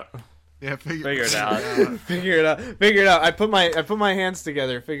 figure it out. Yeah, Figure it out. Figure it out. I put my hands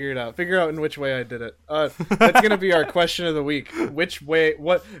together. Figure it out. Figure out in which way I did it. That's gonna be our question of the week. Which way?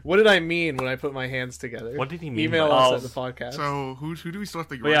 What did I mean when I put my hands together? What did he mean Email by us that? at the podcast. So who do we still have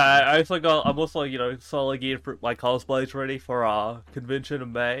to go? But yeah, I'm also slowly getting my cosplays ready for convention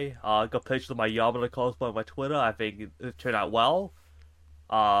in May. Got pictures of my Yamada cosplay on my Twitter. I think it turned out well.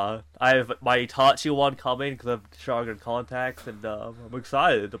 I have my Itachi one coming because of Sharingan contacts, and I'm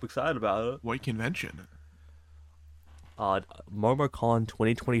excited. I'm excited about it. What convention? MomoCon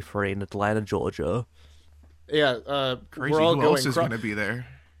 2023 in Atlanta, Georgia. Yeah, Crazy. we're all Who going. else is going to be there?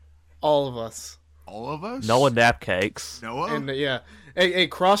 All of us. All of us? Noah Napcakes. Noah? And yeah, a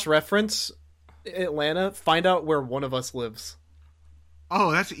cross reference Atlanta. Find out where one of us lives.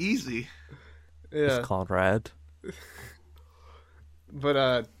 Oh, that's easy. Yeah, It's Conrad.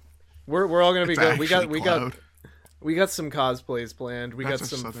 but we're all gonna be It's good. actually Cloud. We got some cosplays planned. We That's got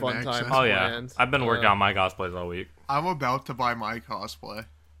a some southern fun accent. times Oh yeah, planned. I've been working on my cosplays all week. I'm about to buy my cosplay.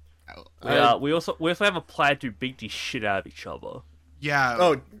 Yeah, we also have a plan to beat the shit out of each other. Yeah.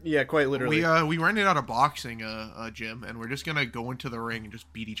 Oh yeah, quite literally. We rented out a boxing gym, and we're just gonna go into the ring and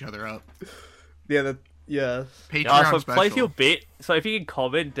just beat each other up. Yeah, Yeah. Patreon So special. place your bet. So if you can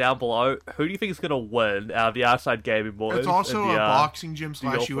comment down below, who do you think is gonna win out of the Outside Gaming Boys? It's also and a the, boxing gym / the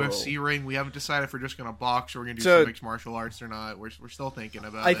UFC ring. We haven't decided if we're just gonna box or we're gonna do So- some mixed martial arts or not. We're still thinking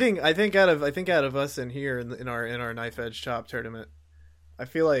about I it. think out of us in here in our Knife Edge Chop tournament, I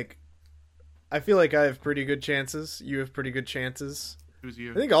feel like I have pretty good chances. You have pretty good chances. Who's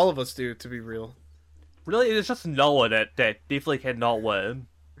you? I think all of us do, to be real. Really, there's just no one that definitely cannot win.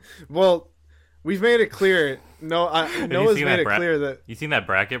 Well, we've made it clear. Noah's seen made that it clear that You seen that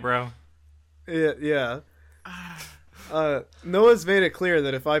bracket, bro? yeah. Noah's made it clear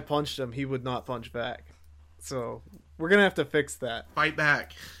that if I punched him, he would not punch back. So we're gonna have to fix that. Fight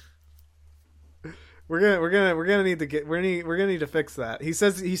back. We're gonna need to fix that. He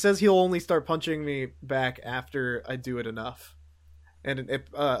says he'll only start punching me back after I do it enough, and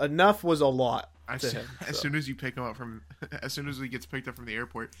enough was a lot to him. As So. soon as you pick him up as soon as he gets picked up from the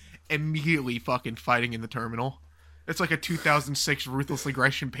airport, immediately fucking fighting in the terminal. It's like a 2006 Ruthless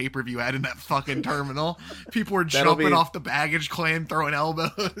Aggression pay-per-view ad in that fucking terminal. People were jumping off the baggage claim, throwing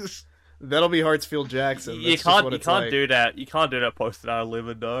elbows. That'll be Hartsfield Jackson. You can't do that. You can't do that post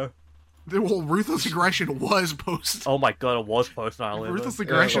 9/11 though. Well, Ruthless Aggression was post. Oh my god, it was post 9/11. Ruthless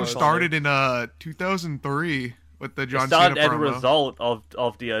Aggression was. started in 2003 with the John It started Cena as a promo. result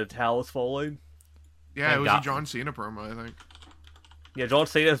of the towers falling. Yeah, it was Yeah. a John Cena promo, I think. Yeah, John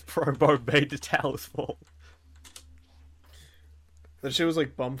Cena's promo made the towers fall. That shit was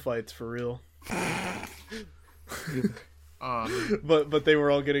like bum fights for real. But they were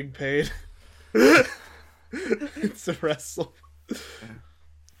all getting paid to wrestle.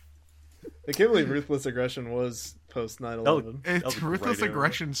 I can't believe Ruthless Aggression was post 9/11. It's was a Ruthless great era.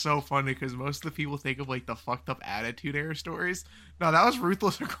 Aggression so funny because most of the people think of like the fucked up Attitude Era stories. No, that was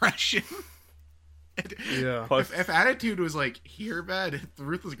Ruthless Aggression. Yeah. If Attitude was like here bad, the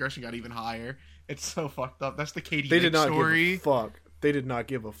Ruthless Aggression got even higher. It's so fucked up. That's the Katie They did Vick not story. give a fuck. They did not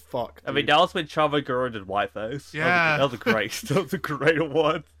give a fuck. I mean, dude. that was when Chavo Guerrero did Whiteface. Yeah. That was a great. That was a great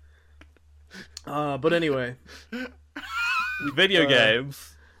one. But anyway, Video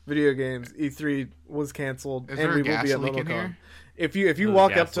games. video games. E3 was canceled, Is and there we a will gas be at leak in MomoCon. here? If you There's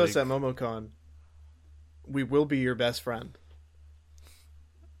walk gas up to us leaks. at MomoCon, we will be your best friend.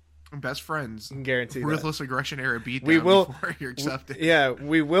 Best friends. I can guarantee that. Ruthless Aggression Era beatdown We will- before you're accepted. Yeah,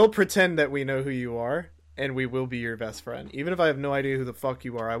 we will pretend that we know who you are, and we will be your best friend. Even if I have no idea who the fuck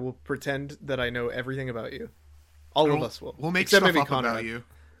you are, I will pretend that I know everything about you. All of We'll- us will. We'll make Except stuff maybe up Connor. about you.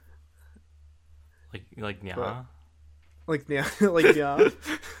 Like yeah. But- Like, yeah, like, yeah.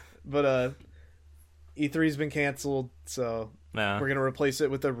 But, E3's been canceled, so Yeah. we're gonna replace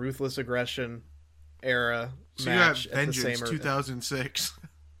it with a Ruthless Aggression era So you have match at the Vengeance same 2006.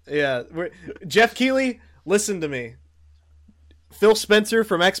 Yeah, Jeff Keighley, listen to me. Phil Spencer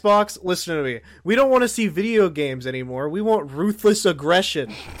from Xbox, listen to me. We don't want to see video games anymore. We want Ruthless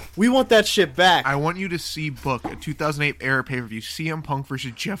Aggression. We want that shit back. I want you to book a 2008 era pay-per-view, CM Punk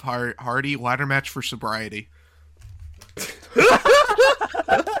versus Jeff Hardy, ladder match for sobriety.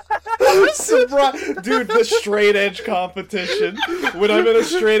 Dude, the straight edge competition. When I'm in a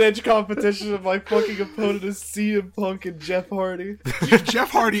straight edge competition and my fucking opponent is CM Punk and Jeff Hardy.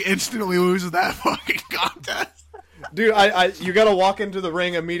 Jeff Hardy instantly loses that fucking contest. Dude, you gotta walk into the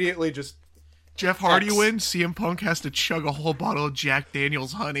ring immediately, just Jeff Hardy X. wins, CM Punk has to chug a whole bottle of Jack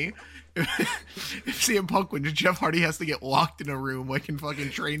Daniels honey. If CM Punk wins, Jeff Hardy has to get locked in a room like in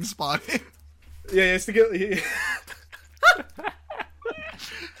fucking Train Spotting. yeah, he has to get.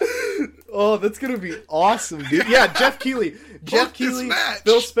 Oh, that's gonna be awesome, dude. Yeah, Jeff Keighley. Book this match.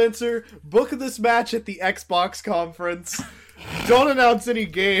 Phil Spencer, book this match at the Xbox conference. Don't announce any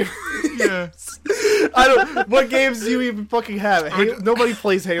game. Yeah. What games do you even fucking have? Nobody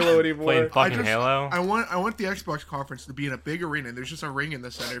plays Halo anymore. Playing fucking Halo. I want the Xbox conference to be in a big arena, and there's just a ring in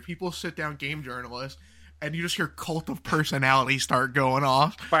the center. People sit down, game journalists, and you just hear Cult of Personality start going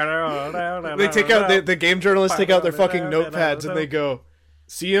off. They take out the game journalists take out their fucking notepads and they go,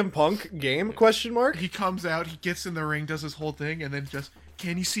 CM Punk game ? He comes out, he gets in the ring, does his whole thing, and then just,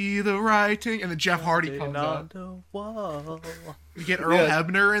 can you see the writing? And then Jeff Hardy comes out. You get Earl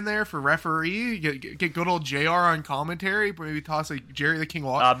Hebner in there for referee. You get good old JR on commentary. Maybe toss a Jerry the King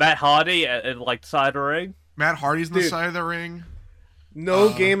Lawler. Matt Hardy at like side of the ring. Matt Hardy's on the Dude. side of the ring. No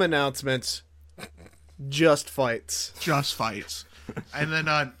game announcements, just fights. Just fights. And then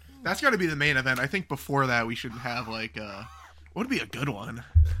that's got to be the main event. I think before that we should have like what would be a good one?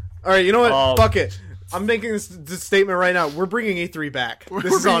 All right, you know what? Fuck it. I'm making this statement right now. We're bringing E3 back.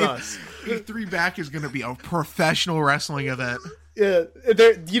 This is on us. E3 back is going to be a professional wrestling event. Yeah,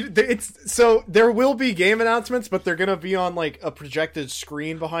 there will be game announcements, but they're gonna be on like a projected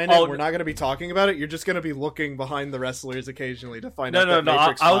screen behind it. We're not gonna be talking about it. You're just gonna be looking behind the wrestlers occasionally to find out. No.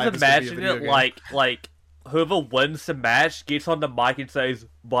 Matrix I 5 was is gonna be a imagining video it game. like whoever wins the match gets on the mic and says,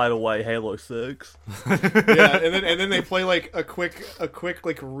 "By the way, Halo 6." Yeah, and then they play like a quick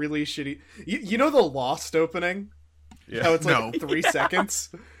like really shitty. You know the Lost opening? Yeah. How it's like 3 seconds.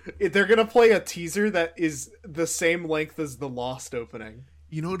 They're gonna play a teaser that is the same length as the Lost opening.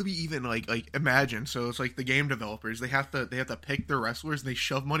 You know, to be even like imagine. So it's like the game developers. They have to pick their wrestlers, and they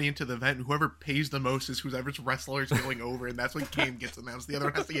shove money into the event. And whoever pays the most is whoever's wrestler is going over, and that's when game gets announced. The other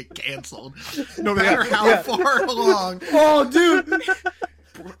one has to get canceled, no matter how far along. Oh, dude!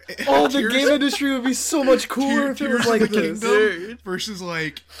 Oh, the Tears- game industry would be so much cooler if it was Tears like of the this. Kingdom versus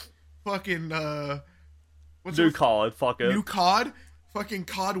like fucking what's New it? COD, fuck it. New COD. Fucking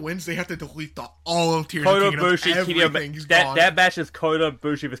COD wins. They have to delete all of Tears Kota of the Kingdom. Bushi, Kenny Omega. Everything's gone. That match is Kota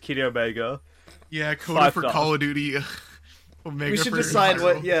Bushi with Kenny Omega. Yeah, Kota 5 for stars. Call of Duty. Omega We should for decide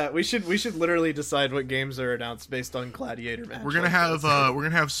Halo. what. Yeah, we should literally decide what games are announced based on Gladiator match. We're gonna have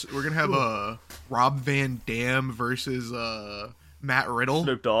Rob Van Dam versus Matt Riddle.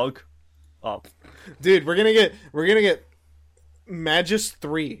 Snoop Dogg. Oh, Dude, we're gonna get Magus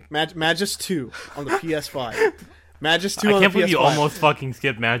 3, Magus 2 on the PS5. Magus 2 I on can't the believe PS5. you almost fucking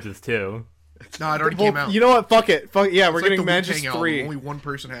skipped matches too. No, it already Well, came out. you know what? Fuck it. Yeah, we're It's like getting the Magus Wu-Tang album. 3. Only one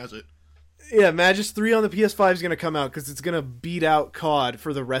person has it. Yeah, Magus 3 on the PS5 is gonna come out because it's gonna beat out COD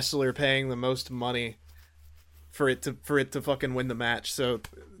for the wrestler paying the most money for it to fucking win the match. So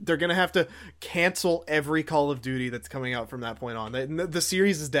they're gonna have to cancel every Call of Duty that's coming out from that point on. The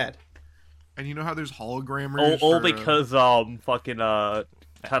series is dead. And you know how there's hologrammers? all for, because fucking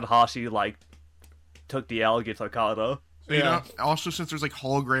Tanahashi like took the L against Okada. So, you know, also since there's like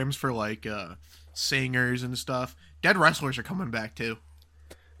holograms for like singers and stuff, dead wrestlers are coming back too.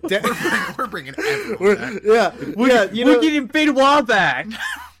 We're bringing everyone back. You We're know, getting Benoit back.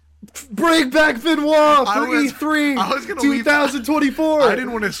 bring back Benoit for E3 I was gonna leave- 2024. I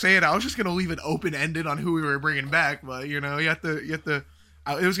didn't want to say it. I was just gonna leave it open ended on who we were bringing back, but you know, you have to.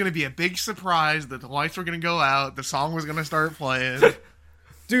 It was gonna be a big surprise that the lights were gonna go out, the song was gonna start playing.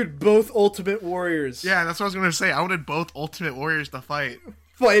 Dude, both Ultimate Warriors Yeah, that's what I was gonna say. I wanted both Ultimate Warriors to fight.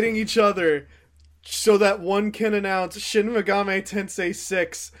 fighting each other so that one can announce Shin Megami Tensei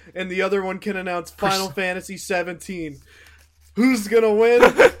 6 and the other one can announce Final Fantasy 17. Who's gonna win?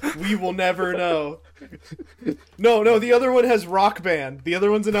 We will never know. No, the other one has Rock Band. The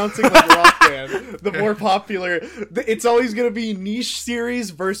other one's announcing like Rock Band. The more popular. It's always gonna be niche series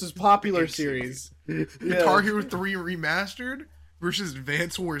versus popular series. Guitar Hero 3 Remastered versus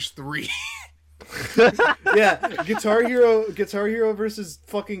Advance Wars 3. Yeah, Guitar Hero versus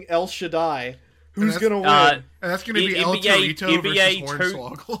fucking El Shaddai. Who's that's- gonna win? And that's gonna be El NBA Torito versus 2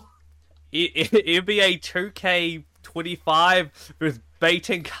 Hornswoggle. NBA 2K25 versus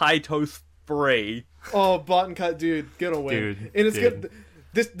Baten Kaito 3. Oh, Bot and Cut, dude, gonna win. Dude, and it's dude. good.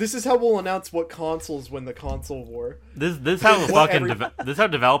 This is how we'll announce what consoles win the console war. This how What fucking every- this how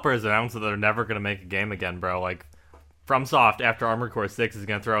developers announce that they're never gonna make a game again, bro. Like FromSoft after Armored Core 6 is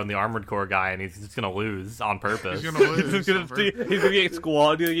gonna throw in the Armored Core guy, and he's just gonna lose on purpose. He's gonna lose. He's gonna get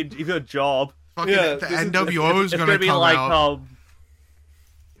squad. He's gonna get a job. Fucking Yeah, the this is- NWO is It's gonna gonna be come like out.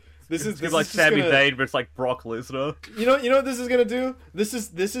 This is It's gonna this be like is just Sami gonna, Zayn versus like Brock Lesnar. You know what this is gonna do? This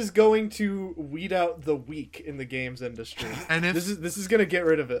is going to weed out the weak in the games industry. And if This is gonna get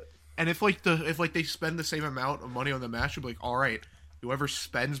rid of it. and if they spend the same amount of money on the match, you'll be like, all right, whoever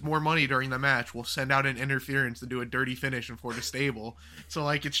spends more money during the match will send out an interference to do a dirty finish before the stable. So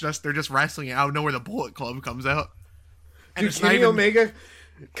like they're just wrestling it. I don't know where the Bullet Club comes out. And Dude, it's not Kenny even Omega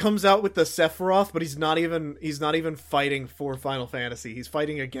comes out with the Sephiroth, but he's not even fighting for Final Fantasy. He's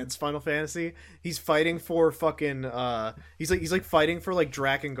fighting against Final Fantasy. He's fighting for fucking he's like fighting for like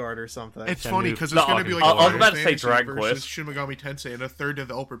Drakengard or something. It's Can funny you- because No, it's going to be like I was Final about to say Fantasy Dragon versus Quest. Shin Megami Tensei, and a third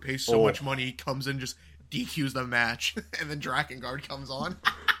developer pays so much money, he comes in just DQs the match, and then Drakengard comes on.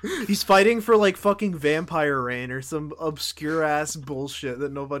 He's fighting for like fucking Vampire Reign or some obscure ass bullshit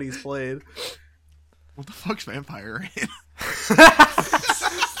that nobody's played. What the fuck's Vampire Rain?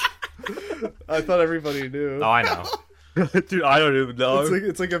 I thought everybody knew. Oh, I know. Dude, I don't even know.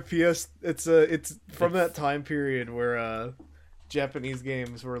 It's like a PS. It's from that time period where Japanese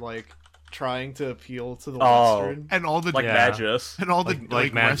games were like trying to appeal to the Oh. Western. And all the like Yeah. Magus. and all the Like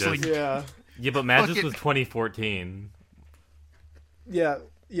like Magus. wrestling. Yeah, Yeah, but Magus Fucking- was 2014. yeah.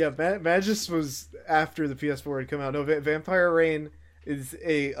 Magus was after the PS4 had come out. No, Vampire Reign is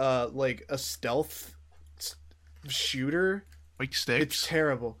a like a stealth shooter. Like sticks. It's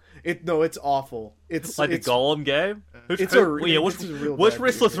terrible. It's awful. It's like it's, the Golem game. It's What's a real what's bad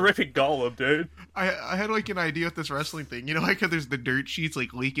Rissless game. ripping Golem, dude? I had like an idea with this wrestling thing. You know, like how there's the dirt sheets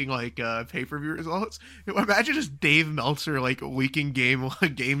like leaking like pay-per-view results. Imagine just Dave Meltzer like leaking game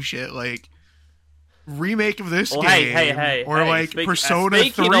shit like remake of this game, Hey, or like Persona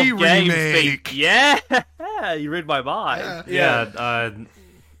speaking 3 of games, remake. Yeah, you read my mind. Yeah.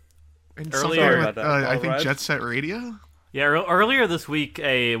 And Earlier- something with, About that, I think alright. Jet Set Radio. Yeah, earlier this week,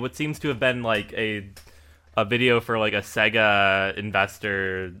 what seems to have been like a video for like a Sega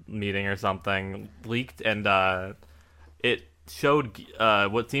investor meeting or something leaked, and it showed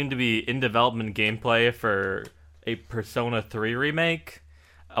what seemed to be in development gameplay for a Persona 3 remake,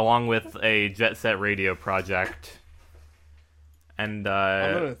 along with a Jet Set Radio project. And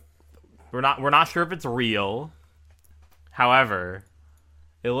we're not sure if it's real. However,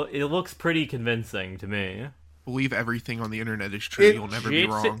 it looks pretty convincing to me. Believe everything on the internet is true. You'll never be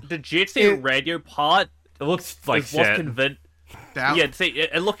wrong. The Jet Set Radio part It looks like is what's shit. convincing. That- Yeah, see,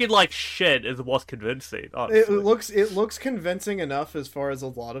 it looking like shit is what's convincing. Honestly. it looks convincing enough as far as a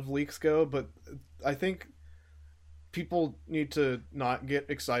lot of leaks go, but I think people need to not get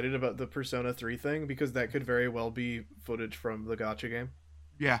excited about the Persona 3 thing, because that could very well be footage from the Gacha game.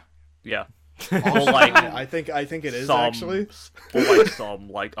 yeah. Yeah. Also, like- I think it is actually. Or like some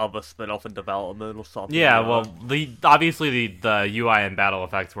like other spin-off in development or something. Yeah, you know? well, obviously the UI and battle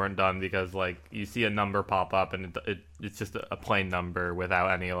effects weren't done because like you see a number pop up and it's just a plain number without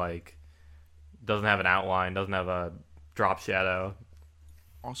any like doesn't have an outline, doesn't have a drop shadow.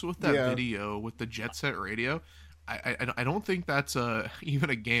 Also with that Yeah. video with the Jet Set Radio, I don't think that's even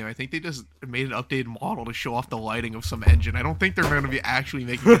a game. I think they just made an updated model to show off the lighting of some engine. I don't think they're going to be actually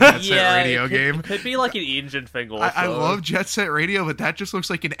making a Jet Set Radio game. It could be like an engine thing also. I love Jet Set Radio, but that just looks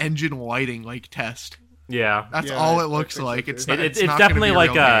like an engine lighting like test. Yeah, That's Yeah, all I it looks think so like. too. It's not. it's not definitely gonna be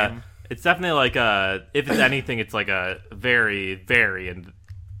like a real game. it's definitely like a if it's anything, it's like a very in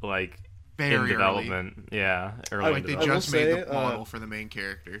like Very in early. development. Yeah, early Like in they I will development. just made say, the model for the main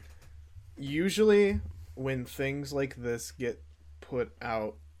character. Usually when things like this get put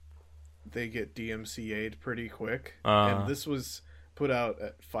out, they get DMCA'd pretty quick. And this was put out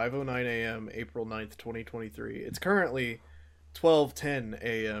at 5:09 a.m. April 9th, 2023. It's currently 12:10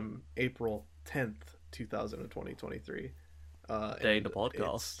 a.m. April 10th, 2023. Day and the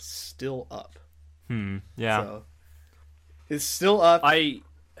podcast. It's still up. Yeah. So it's still up, I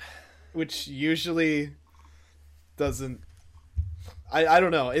which usually doesn't. I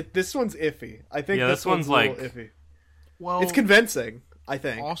don't know. This one's iffy. I think Yeah, this this one's one's a little like- iffy. Well, It's convincing, I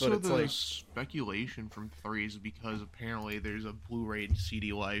think. also but it's the like, speculation from 3 is because apparently there's a Blu-ray and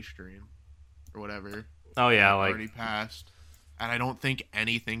CD live stream or whatever Oh yeah, already like passed, and I don't think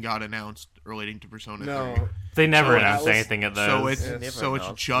anything got announced relating to Persona 3. no. they never So announced Atlas- anything at those. So Yeah. it's so it's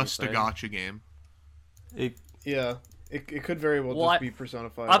announced just a anything. gotcha game. Yeah, it could very well Well, just be Persona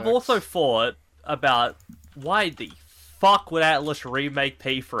 5. I've also thought about why the fuck would Atlas remake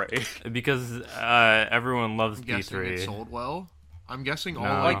P3? because everyone loves I'm guessing it P3. sold well. I'm guessing all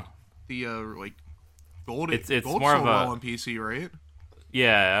No. like the like gold. It's gold more sold of a- well on PC, right?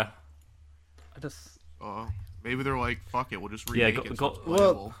 Yeah. I just Maybe they're like, fuck it, we'll just Yeah, remake it. So it's well,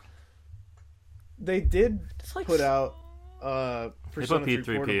 playable. They did it's like put out They Persona put 3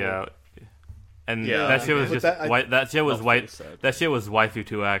 P3P Portable. out. And Yeah. that shit was But just that- that shit was That's white. what they said. That shit was waifu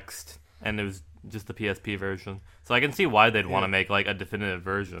 2x'd, and it was just the PSP version. So I can see why they'd want Yeah. to make like a definitive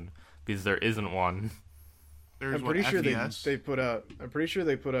version because there isn't one. There's I'm pretty sure FES. they put out. I'm pretty sure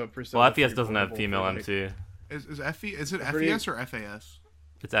they put out Persona. Well, 3 FES doesn't have Portable female for, like, MC. Is is it I'm pretty- FES or FAS?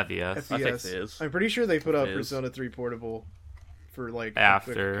 It's FES. FES. I think it is. I'm pretty sure they put out It is. Persona 3 Portable for like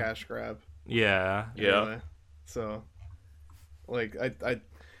After. a quick cash grab. Yeah. Yeah. Anyway. So, like,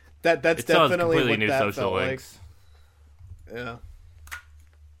 that's It still has definitely completely what new that social felt links. like. Yeah.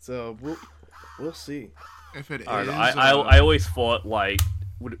 So we'll see. If it is, I don't know. I always thought like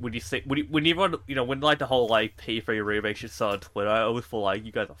when you say when everyone when like the whole like P3 remake shit started on Twitter, I always thought like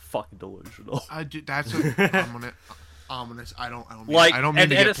you guys are fucking delusional. that's ominous. I don't mean, Like I don't mean and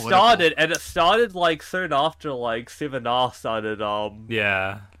to get it political. started like soon after like 7R started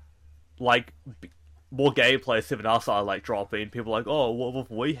Yeah. like more gameplay 7R started like dropping. People were like, oh, what have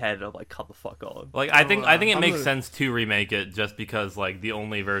we had? And I'm like, come the fuck on. Like I think it I'm makes gonna- sense to remake it just because like the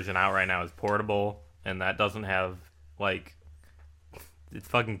only version out right now is portable, and that doesn't have like it's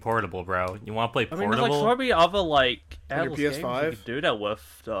fucking portable, bro. You want to play I mean, portable? there's like so many other like On your Atlas games you PS5? could do that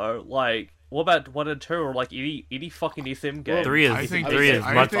with though. Like, what about 1 and 2 or like any fucking SM game? Three I is think-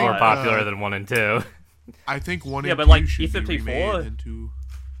 I much think, more popular than 1 and 2. I think 1 Yeah, and but, 2 like, should Ethan be P4 remade into.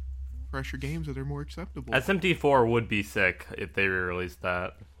 fresher games that are more acceptable. SMT4 would be sick if they re-released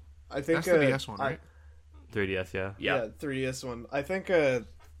that. I think That's the DS one, right? 3DS, yeah. Yeah, 3DS one. I think I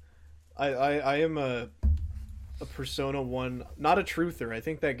am a Persona 1, not a truther. I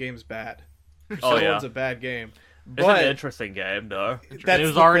think that game's bad. Persona 1's a bad game. It's But an interesting game, though. It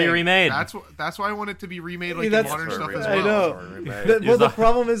was already remade. That's why I want it to be remade like That's- modern stuff as I well. know. Well, the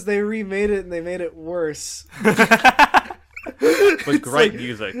problem is they remade it and they made it worse. With great like-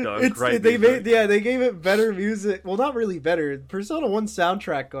 music, though. It's, Great they music. they gave it better music. Well, not really better. Persona 1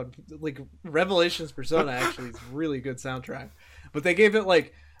 soundtrack on like Revelations Persona actually is really good soundtrack. But they gave it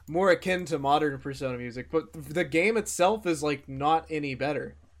like more akin to modern Persona music. But the game itself is like not any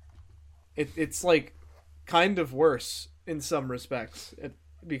better. It's like kind of worse in some respects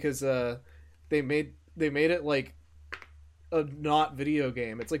because they made it like a not video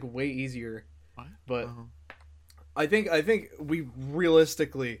game. It's like way easier. What? But I think we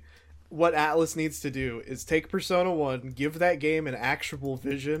realistically, what Atlas needs to do is take Persona 1, give that game an actual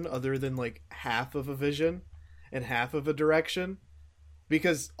vision other than like half of a vision and half of a direction,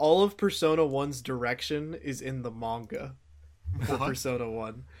 because all of Persona 1's direction is in the manga for What? Persona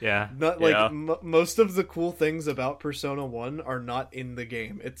 1. Yeah. Not like Yeah. most of the cool things about Persona 1 are not in the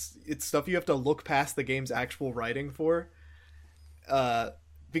game. It's stuff you have to look past the game's actual writing for.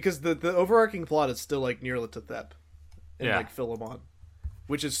 Because the overarching plot is still like Nyarlathotep and Yeah. like Philemon,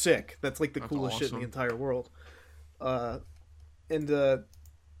 which is sick. That's like the That's coolest shit in the awesome. entire world.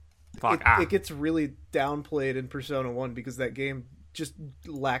 Fuck. It gets really downplayed in Persona 1 because that game just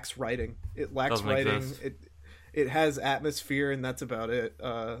lacks writing. It lacks Doesn't writing. exist. It has atmosphere, and that's about it.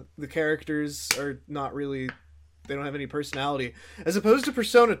 The characters are not really... They don't have any personality. As opposed to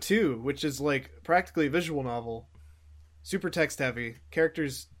Persona 2, which is like practically a visual novel. Super text heavy.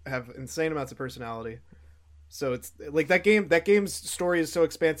 Characters have insane amounts of personality. So it's like that game's story is so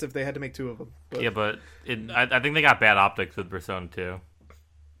expansive they had to make two of them. But, Yeah, but I think they got bad optics with Persona 2.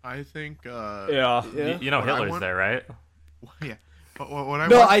 I think. Yeah. Yeah. You know What I Hitler's want- there, right? Yeah. But what I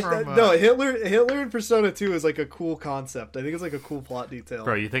No, want from, Hitler in Persona 2 is like a cool concept. I think it's like a cool plot detail.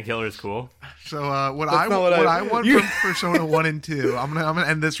 Bro, you think Hitler's cool? So what That's I not what what I I- want you- from Persona 1 and 2. I'm gonna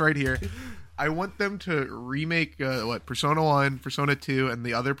end this right here. I want them to remake Persona 1, Persona 2, and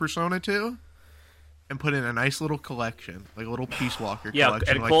the other Persona 2, and put in a nice little collection, like a little Peace Walker Yeah,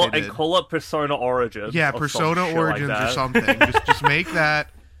 collection, and like they did. call it Persona Origins. Yeah, or some Persona shit Origins like or that. something. just make that.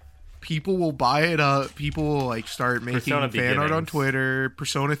 People will buy it up. People will like start making Persona fan art on Beginnings. Twitter.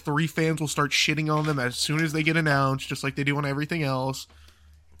 Persona 3 fans will start shitting on them as soon as they get announced, just like they do on everything else.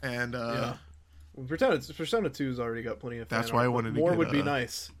 And Yeah. Well, Persona 2's already got plenty of fan That's why I art, but wanted to more get, would be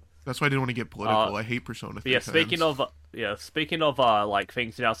nice. that's why I didn't want to get political. I hate Persona 3 Yeah, fans. speaking of like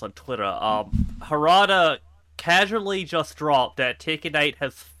things announced on Twitter, Harada casually just dropped that Tekken 8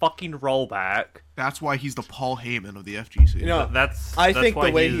 has fucking rollback. That's why he's the Paul Heyman of the FGC. You know, That's I that's think why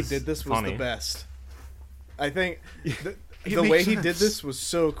the way he he's did this was funny. the best. I think the It way makes he did sense. this was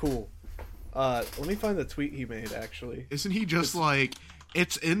so cool. Let me find the tweet he made, actually. Isn't he just like,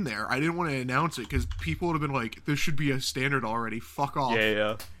 it's in there? I didn't want to announce it because people would have been like, this should be a standard already. Fuck off.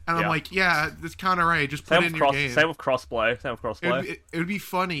 Yeah. And I'm Yeah. like, yeah, that's kind of right. Just put Same it in with, your game. same with crossplay. It would be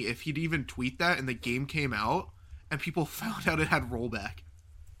funny if he'd even tweet that and the game came out and people found out it had rollback.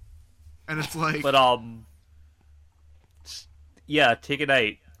 And it's like, But yeah, Tekken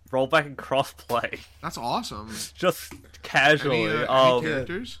 8 rollback and crossplay, that's awesome. just casually. Any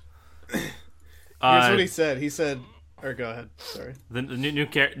characters? Here's what he Uh, said. He said, or go ahead. Sorry. the new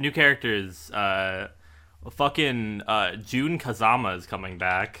characters. Fucking Jun Kazama is coming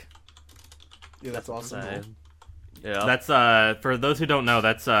back. Yeah, that's awesome. Insane. Yeah, That's for those who don't know,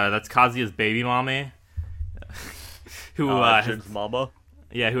 that's Kazuya's baby mommy. Who Jin's mama.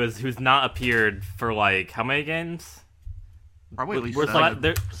 who's not appeared for like how many games? Probably at least Where's seven.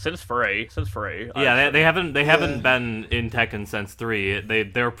 they're- Since free. Yeah, they haven't been in Tekken since 3. They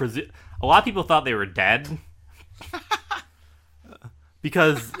were a lot of people thought they were dead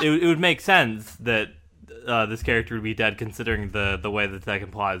because it would make sense that this character would be dead considering the way the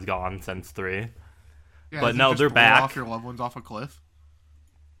Tekken plot has gone since 3. Yeah, but does it no, just they're blow back. Off your loved ones off a cliff.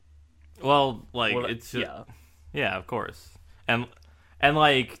 Well, like Well, it's just, yeah. yeah, of course, and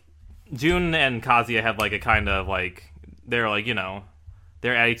like Jun and Kazuya have like a kind of like they're like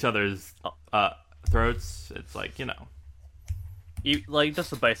they're at each other's throats. It's like Like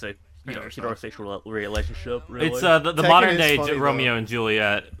just a basic, Yeah, heterosexual relationship. Really. it's the Tekken modern is day funny, Romeo though. and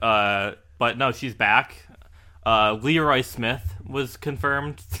Juliet. But no, she's back. Leroy Smith was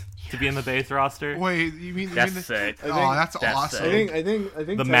confirmed to be in the base roster. Wait, you mean That's the, sick. I Oh, think- that's that's awesome. sick. I think The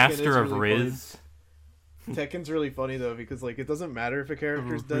Tekken master is of really Riz. Tekken's really funny though because like it doesn't matter if a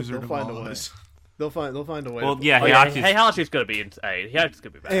character's dead, Wizard they'll of find a way. Oz. They'll find a way. Well, to yeah, Oh, yeah, Heihachi's- Heihachi's gonna be in 8. Heihachi's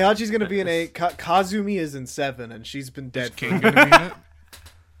gonna be back. Heihachi's gonna be in 8. Kazumi is in 7, and she's been dead. Is King gonna be in it?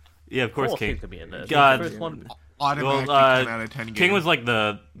 Yeah, of course, King King. could be in it. God. The first one. Automatically Well, 10 out of 10 game. King was like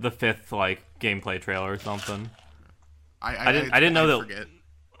the fifth like gameplay trailer or something. I didn't know that- Forget.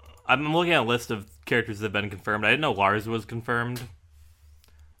 I'm looking at a list of characters that have been confirmed. I didn't know Lars was confirmed.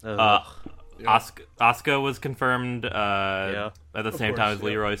 Ugh. Asuka was confirmed Yeah. at the Of same course, time as yeah.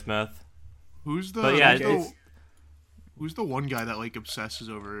 Leroy Smith. Who's the But yeah, who's the one guy that like obsesses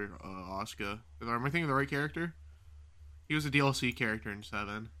over Asuka? Am I thinking of the right character? He was a DLC character in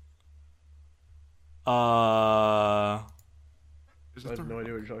 7. Is I that have no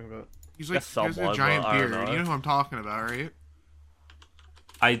idea what you're talking about. He's like That's he has a someone, giant but I don't beard. know. You know who I'm talking about, right?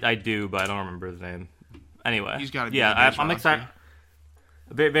 I do, but I don't remember his name. Anyway, He's gotta be yeah, in this I'm roster. excited.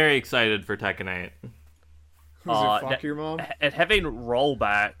 Very, very excited for Tekken 8. Who's it, fuck your mom? And having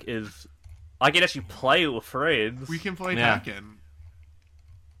rollback is, I can actually play with friends. We can play Yeah. Tekken.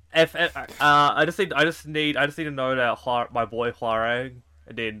 If I just need to know that my boy Hwarang,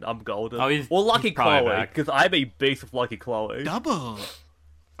 and then I'm golden. Oh, he's Lucky probably Chloe, back. because I'm a beast with Lucky Chloe. Double.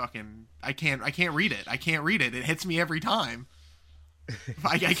 Fucking, I can't read it. I can't read it. It hits me every time.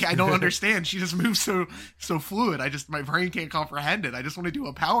 I don't understand. She just moves so fluid. My brain can't comprehend it. I just want to do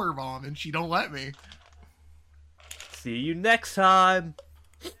a power bomb, and she don't let me. See you next time.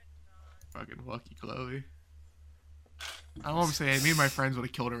 Fucking Lucky Chloe. I don't know what I'm saying. Me and my friends would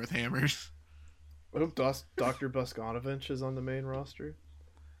have killed her with hammers. I hope Dr. Buskanovich is on the main roster.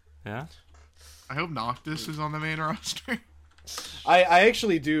 Yeah. I hope Noctis is on the main roster. I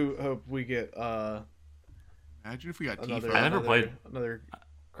actually do hope we get Imagine if we got another Tifa. I never played- another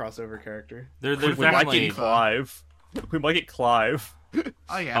crossover character. There's We might definitely. get Clive. We might get Clive.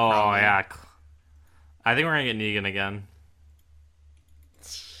 Oh yeah. Oh probably. yeah. I think we're gonna get Negan again.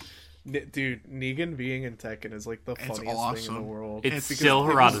 Dude, Negan being in Tekken is like the It's funniest thing in awesome. the world. It's because still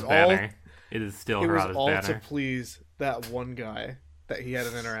it Harada's was all- banner. It is still It was Harada's all to banner. please that one guy that he had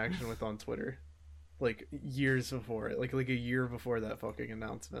an interaction with on Twitter, like years before it, like a year before that fucking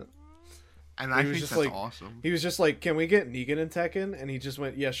announcement. And I He was think just that's like- awesome. He was just like, "Can we get Negan in Tekken?" And he just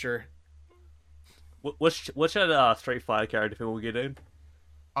went, "Yeah, sure." Which Street Fighter character people we get in?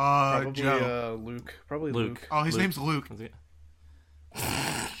 Probably Joe. Luke. Probably Luke. Luke. Oh, his name's Luke. Was it-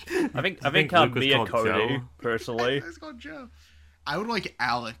 I think think Luke was Mia called Cody Joe. personally. It's called Joe. I would like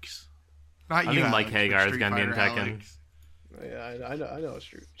Alex. Not I you, think Mike Alex, but Hagar is Street gonna be in Fighter Tekken. Alex. Yeah, I know.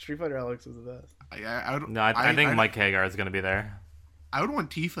 Street Fighter Alex is the best. I would, No, I think Mike Hagar is gonna be there. I would want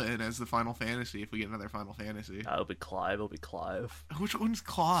Tifa in as the Final Fantasy if we get another Final Fantasy. It'll be Clive. It'll be Clive. Which one's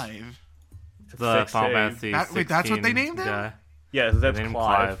Clive? The 16. Final Fantasy. Wait, that's what they 16 named him? guy. Yeah, that's They named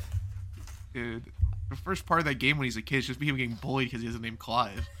Clive. Dude, the first part of that game when he's a kid is just him getting bullied because he has the name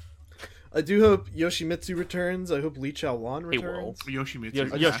Clive. I do hope Yoshimitsu returns. I hope Li Chaolan He will. returns. Yoshimitsu Yo-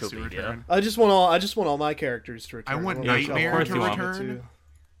 has Yoshi to will be, return. I just want all my characters to return. I want Li Nightmare Chaolan, to Yoshimitsu. return.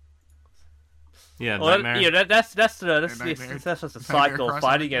 Yeah, Well, Nightmare. yeah, that's just the Nightmare- just the Nightmare cycle of crossover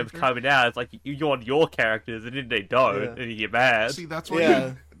fighting games character. coming out. It's like you want your characters, and then they don't, Yeah. and you get mad. See, that's why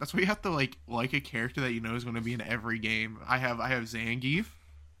Yeah. that's why you have to like a character that you know is going to be in every game. I have Zangief.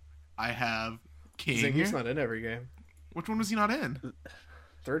 I have King. Zangief's not in every game. Which one was he not in?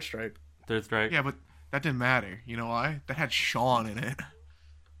 Third Strike. Third Strike. Yeah, but that didn't matter. You know why? That had Sean in it.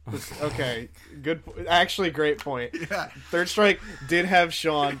 Okay, good. Actually, great point. Yeah. Third Strike did have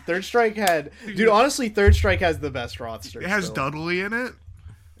Sean. Third Strike had, dude. Honestly, Third Strike has the best roster. It has still. Dudley in it.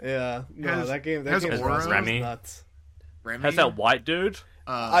 Yeah, no, has- that game. That has game's Aura. roster is Remy. nuts. Remy. Has that white dude?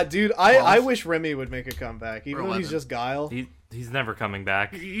 Dude, Well, I wish Remy would make a comeback, even or though he's 11. just Guile. He's never coming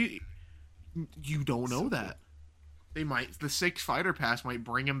back. You don't know that. They might. The 6 fighter pass might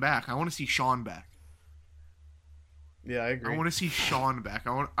bring him back. I want to see Sean back. Yeah, I agree. I want to see Sean back.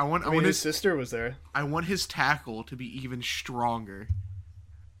 I want his his sister was there. I want his tackle to be even stronger.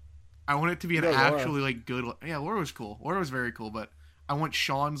 I want it to be an Yeah, Laura. actually like good. Yeah, Laura was cool. Laura was very cool, but I want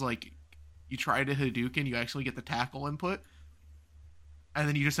Sean's like, you try to Hadouken, you actually get the tackle input, and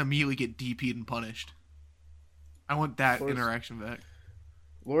then you just immediately get DP'd and punished. I want that Laura's- interaction back.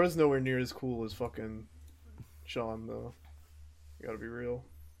 Laura's nowhere near as cool as fucking Sean, though. You gotta be real.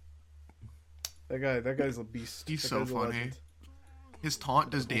 That guy's a beast. He's That so guy's a funny. legend. His taunt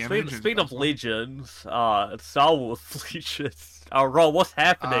does damage. Speaking of and- legends, Star Wars Legends. Ron, what's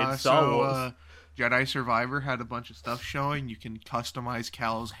happening in Star Wars? Jedi Survivor had a bunch of stuff showing. You can customize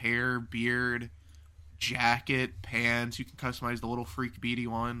Cal's hair, beard, jacket, pants. You can customize the little freak beady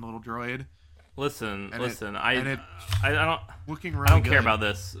one, the little droid. Listen, And listen. and I don't. Looking really I don't care good. about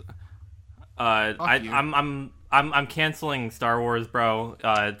this. you. I'm canceling Star Wars, bro.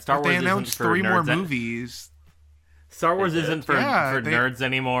 Star But Wars they announced isn't for 3 more nerds movies. Star Wars isn't for they- nerds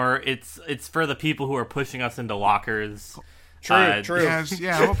anymore. It's for the people who are pushing us into lockers. True. Yes,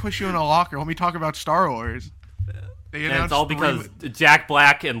 yeah, I'm gonna push you in a locker. Let me talk about Star Wars. They And it's all because 3 Jack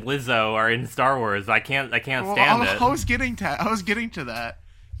Black and Lizzo are in Star Wars. I can't stand it. I was getting to that.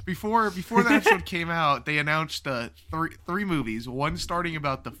 Before the episode came out, they announced three movies. One starting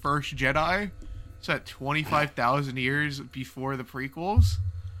about the first Jedi, set 25,000 years before the prequels.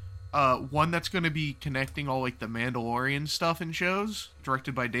 One that's going to be connecting all like the Mandalorian stuff and shows,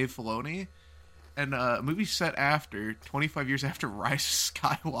 directed by Dave Filoni, and a movie set after 25 years after Rise of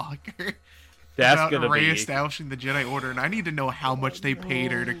Skywalker. That's about gonna Rey be establishing the Jedi Order, and I need to know how much they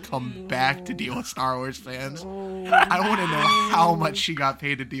paid her to come back to deal with Star Wars fans. I want to know how much she got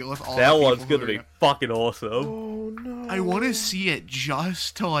paid to deal with all. that the people one's gonna who be are- fucking awesome. Oh no! I want to see it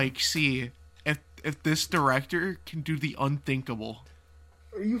just to like see if this director can do the unthinkable.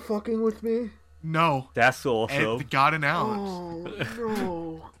 Are you fucking with me? No, That's and awesome. it got announced, Oh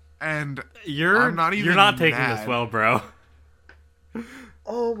no! and You're not even you're not taking mad. this well, bro.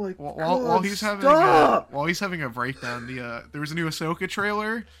 Oh my while, god! while he's having stop! while he's having a breakdown, there was a new Ahsoka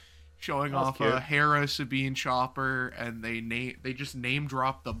trailer showing That's off cute. Hera, Sabine, Chopper, and they just name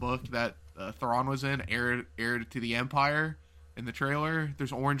dropped the book that Thrawn was in, Heir to the Empire, in the trailer.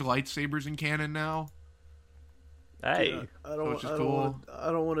 There's orange lightsabers in canon now. Hey, I don't. which is I don't. cool.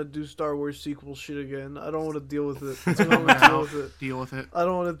 I don't want to do Star Wars sequel shit again. I don't want to deal with it. I It's don't coming want to deal out. with it. Deal with it. I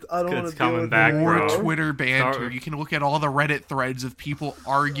don't want to. I don't want It's to deal coming with back, it. More bro. Twitter banter. Star- You can look at all the Reddit threads of people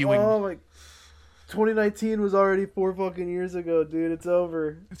arguing. Oh my! 2019 was already 4 fucking years ago, dude. It's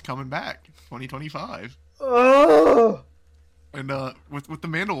over. It's coming back. 2025. Oh! And with the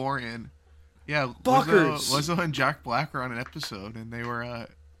Mandalorian, yeah, Fuckers. Lizzo and Jack Black were on an episode, and they were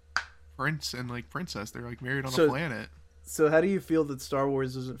prince and like princess. They're like married on So- a planet. So how do you feel that Star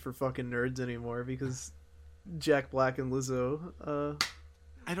Wars isn't for fucking nerds anymore? Because Jack Black and Lizzo,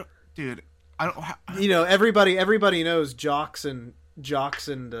 I don't, dude. I don't. you know, everybody knows jocks and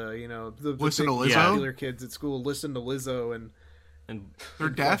you know the Listen big to Lizzo? popular kids at school listen to Lizzo, and And They're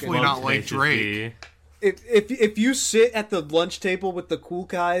fucking definitely most not like places Drake. be- if you sit at the lunch table with the cool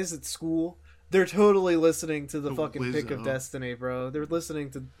guys at school, they're totally listening to the To fucking Pick of Lizzo. Destiny, bro. They're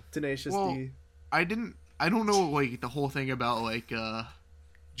listening to Tenacious Well, D. I don't know like the whole thing about like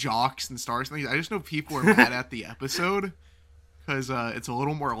jocks and stars and things. I just know people are mad at the episode because it's a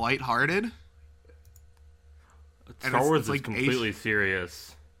little more lighthearted. And Star Wars it's is like completely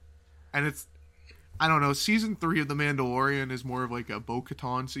serious. And it's, I don't know, season 3 of The Mandalorian is more of like a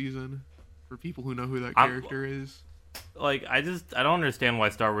Bo-Katan season for people who know who that character is. Like, I don't understand why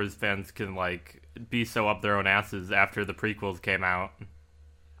Star Wars fans can like be so up their own asses after the prequels came out.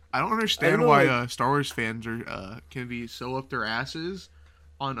 I don't understand I don't know, why like- Star Wars fans are can be so up their asses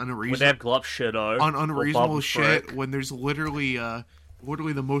on when they unreasonable have glove shit on unreasonable Boba shit Frick. when there's literally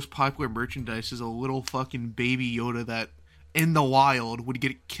the most popular merchandise is a little fucking baby Yoda that in the wild would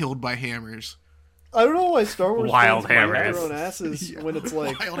get killed by hammers. I don't know why Star Wars Wild fans bite hammers. their own asses when it's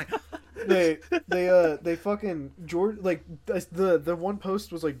like Wild- they fucking George, like the one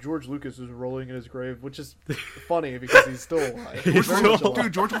post was like George Lucas is rolling in his grave, which is funny because he's still alive. He's Very still much alive.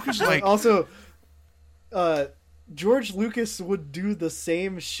 Dude, George Lucas is like Also, George Lucas would do the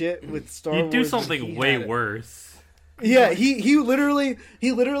same shit with Star Wars. You'd do if something he way had it. worse. Yeah, he literally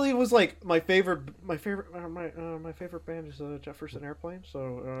was like my favorite band is Jefferson Airplane,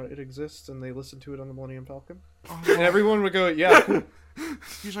 so it exists and they listen to it on the Millennium Falcon, and everyone would go, yeah, cool.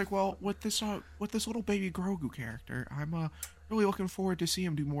 he's like, well, with this little baby Grogu character, I'm really looking forward to see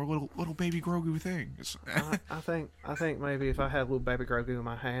him do more little baby Grogu things. I think maybe if I had little baby Grogu in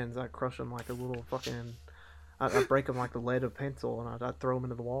my hands, I'd crush him like a little fucking. I'd break him like the lead of pencil, and I'd throw him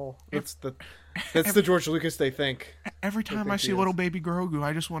into the wall. That's the George Lucas they think. Every time I think see he is. little baby Grogu,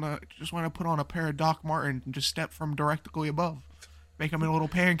 I just wanna put on a pair of Doc Martens and just step from directly above, make him a little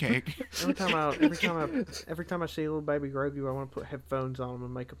pancake. Every time I see little baby Grogu, I want to put headphones on him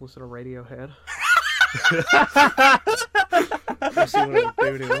and make him listen to Radiohead. I see what it would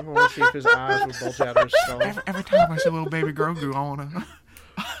do to him. I want to see if his eyes would bulge out of his skull. Every time I see little baby Grogu, I wanna.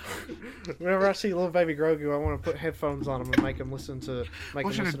 Whenever I see little baby Grogu, I want to put headphones on him and make him listen to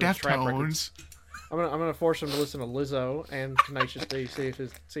Listen to trap records. Deftones. I'm gonna force him to listen to Lizzo and Tenacious D. See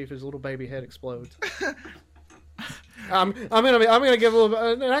if his little baby head explodes. I'm gonna give a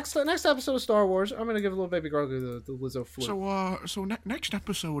little next episode of Star Wars. I'm gonna give a little baby Grogu the Lizzo flute. So next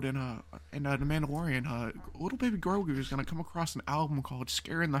episode in The Mandalorian, little baby Grogu is gonna come across an album called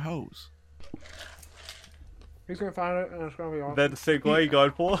 "Scaring the Hose." He's gonna find it, and it's gonna be awesome. Then segue you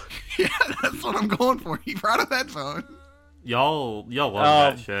going for? Yeah, that's what I'm going for. He brought up headphones. Y'all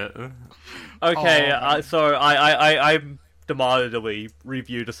love that shit. Okay, Oh. so I'm demanded that we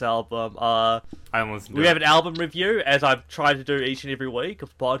review this album. I haven't listened to We it. have an album review, as I've tried to do each and every week of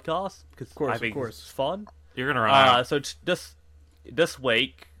the podcast, because course, I think of course. it's fun. You're gonna run out. So this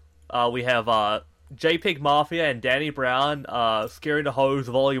week, we have JPEG Mafia and Danny Brown, Scaring the Hose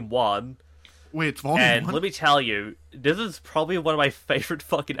Volume 1. Wait, it's volume And 1? let me tell you, this is probably one of my favorite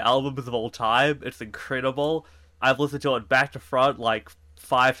fucking albums of all time. It's incredible. I've listened to it back to front like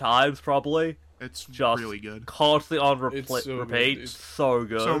 5 times probably. It's Just really good. constantly on It's so good, repeat. dude. So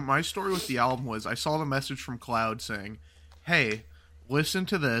good. So my story with the album was I saw the message from Cloud saying, "Hey, listen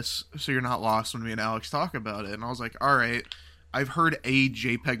to this so you're not lost when me and Alex talk about it." And I was like, "All right." I've heard a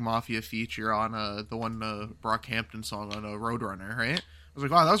JPEG Mafia feature on the one Brockhampton song on Roadrunner, right? I was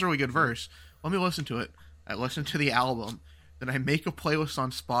like, "Wow, that was a really good verse. Let me listen to it." I listened to the album. Then I make a playlist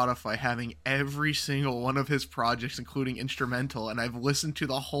on Spotify having every single one of his projects, including instrumental, and I've listened to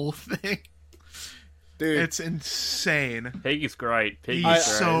the whole thing. Dude, It's insane. Piggy's great. Piggy's He's great.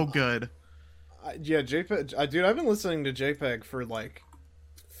 so good. yeah, JPEG. Dude, I've been listening to JPEG for like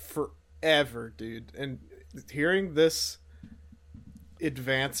forever, dude, and hearing this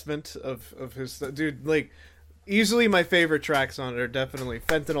advancement of his dude, like easily my favorite tracks on it are definitely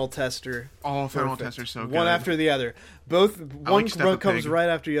Fentanyl Tester. Oh, Federal Perfect. Tester's so good. One after the other. Both one Step a comes Pig. right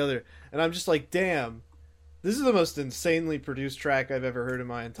after the other, and I'm just like, damn, this is the most insanely produced track I've ever heard in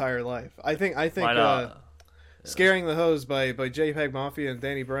my entire life. I think Why not? Scaring the Hose by JPEG Mafia and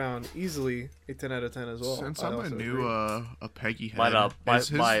Danny Brown, easily a 10 out of 10 as well. Since I I'm a also new agree. a Peggy head,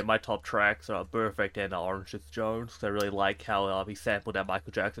 My top tracks are Perfect and Orange is Jones. I really like how he sampled that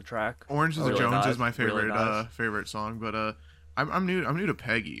Michael Jackson track. Orange is Really the Jones nice, is my favorite really nice. favorite song, but I'm new to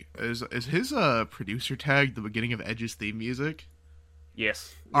Peggy. Is his producer tag the beginning of Edge's theme music?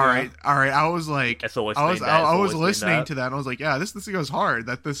 Yes. All right. I was like, It's always I was been that. It's I was always been listening that. to that, and I was like, yeah, this goes hard.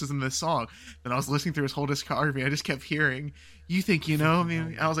 That this is in this song. Then I was listening through his whole discography. I just kept hearing, "You think you know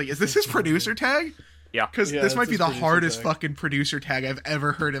me?" I was like, is this his producer tag? Yeah. Because Yeah, this it's might be his the producer hardest tag. fucking producer tag I've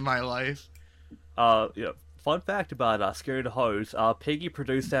ever heard in my life. Fun fact about Scaring the Hose, Piggy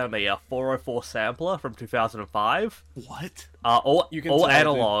produced that on a 404 sampler from 2005. What? All You can all tell, dude.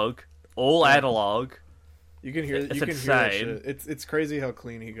 analog. All Yeah. analog. You can hear It's you can hear that insane. shit. It's crazy how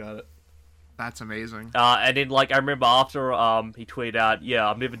clean he got it. That's amazing. And then, like, I remember after he tweeted out, "Yeah,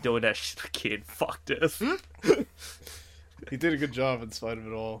 I'm never doing that shit again. Fuck this." He did a good job in spite of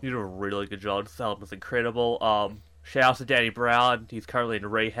it all. You did a really good job. This album is incredible. Shout out to Danny Brown. He's currently in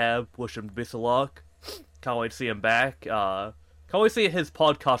rehab. Wish him the best of luck. Can't wait to see him back. Can't wait to see his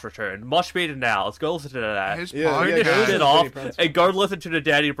podcast return. Much better now. Let's go listen to that. His Yeah, Turn yeah, this go listen shit to off Danny Brown's and go listen to the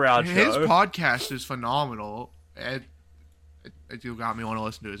Danny Brown His show. podcast is phenomenal. It do got me want to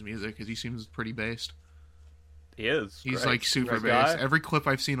listen to his music because he seems pretty based. He is. He's Great. like super Great based. guy. Every clip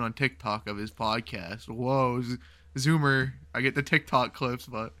I've seen on TikTok of his podcast, whoa, Zoomer. I get the TikTok clips,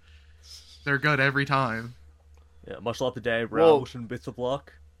 but they're good every time. Yeah, much love to Danny Brown. Well- Wish him bits of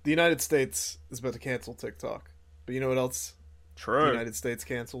luck. The United States is about to cancel TikTok, but you know what else? The True. United States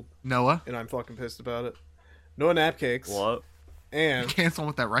canceled, Noah, and I'm fucking pissed about it. Noah Napcakes What? and cancel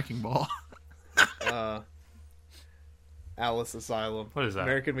with that wrecking ball. Alice Asylum. What is that?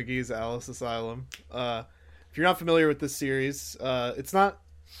 American McGee's Alice Asylum. If you're not familiar with this series, it's not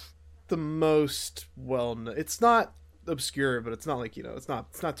the most well known. It's not obscure, but it's not like, it's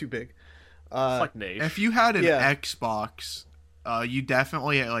not too big. It's like niche. If you had an Yeah. Xbox, you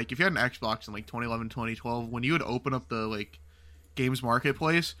definitely like if you had an Xbox in like 2011, 2012, when you would open up the like games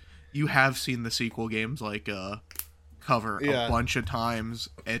marketplace, you have seen the sequel games like cover Yeah. a bunch of times.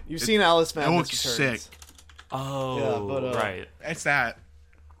 You've seen Alice it Madness looks Returns. sick. Oh, Yeah, but, right. It's that.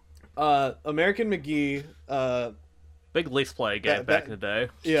 American McGee. Big Let's Play game That- back in the day.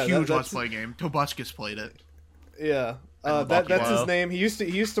 Yeah, Huge that's Let's Play game. Tobuscus played it. Yeah. And That's Bucky. his name. He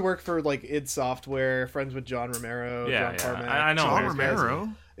used to work for like id Software, friends with John Romero, Yeah, John yeah. Carmack. I know John those guys. Romero.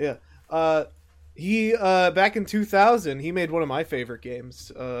 Yeah. He back in 2000, he made one of my favorite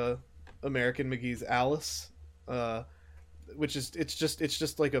games, American McGee's Alice, which is it's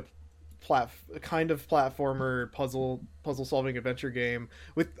just like a kind of platformer puzzle solving adventure game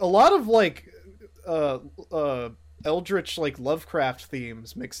with a lot of like eldritch like Lovecraft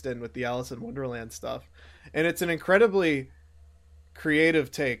themes mixed in with the Alice in Wonderland stuff, and it's an incredibly creative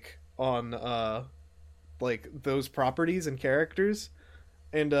take on like those properties and characters.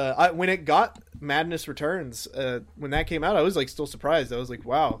 And when it got Madness Returns, when that came out, I was like still surprised. I was like,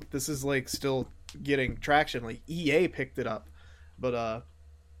 wow, this is like still getting traction. Like EA picked it up, but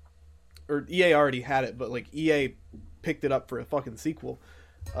or EA already had it, but like EA picked it up for a fucking sequel.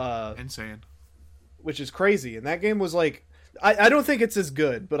 Insane. Which is crazy. And that game was like, I don't think it's as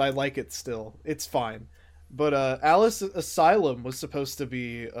good, but I like it still. It's fine. But Alice Asylum was supposed to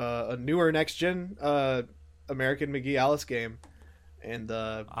be a newer next-gen American McGee Alice game. And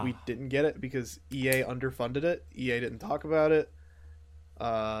we didn't get it because EA underfunded it. EA didn't talk about it.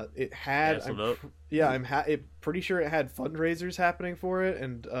 It had... I'm pretty sure it had fundraisers happening for it.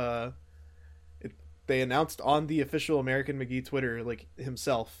 And they announced on the official American McGee Twitter, like,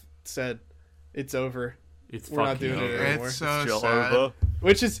 himself, said, it's over. We're not doing it anymore. It's so sad.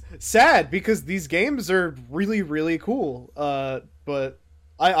 Which is sad because these games are really, really cool. But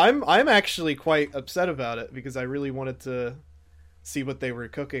I'm actually quite upset about it because I really wanted to see what they were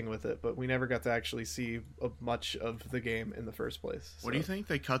cooking with it, but we never got to actually see much of the game in the first place. What do you think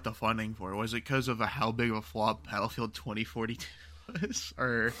they cut the funding for? Was it because of how big of a flop Battlefield 2042 was?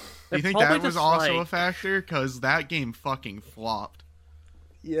 Or do you think that was also a factor? Because that game fucking flopped.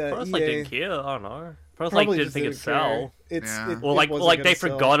 Yeah, Probably EA didn't care. I don't know. Probably didn't think it'd sell. Like they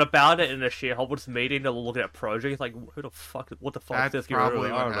forgot about it in a shareholders meeting. They were looking at projects like, who the fuck? What the fuck? That's is this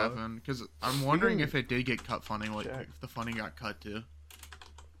probably what happened. Because I'm wondering if it did get cut funding, like if the funding got cut too.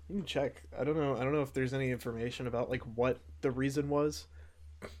 You can check. I don't know if there's any information about like what the reason was.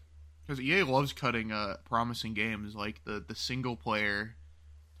 Because EA loves cutting promising games, like the single player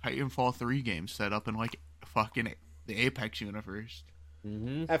Titanfall 3 game set up in like fucking the Apex universe.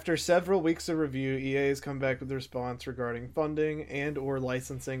 Mm-hmm. After several weeks of review, EA has come back with a response regarding funding and or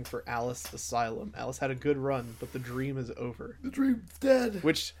licensing for Alice Asylum. Alice had a good run, but the dream is over. The dream's dead.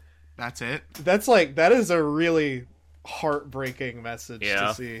 Which, that's it. That is a really heartbreaking message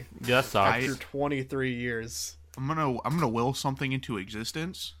to see. Yeah, sucks. After 23 years. I'm gonna will something into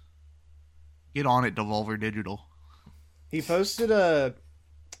existence. Get on it, Devolver Digital. He posted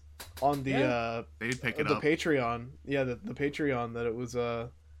on the they'd pick it the up. Patreon, the Patreon, that it was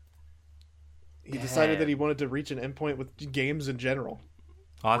he decided that he wanted to reach an endpoint with games in general.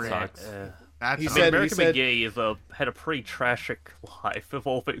 Oh, that sucks. American McGee had a pretty tragic life, if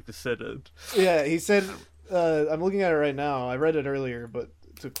all things considered. Yeah, he said, I'm looking at it right now. I read it earlier, but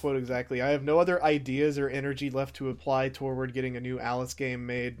to quote exactly, I have no other ideas or energy left to apply toward getting a new Alice game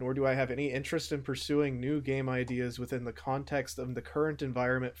made, nor do I have any interest in pursuing new game ideas within the context of the current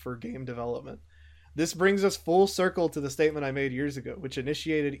environment for game development. This brings us full circle to the statement I made years ago, which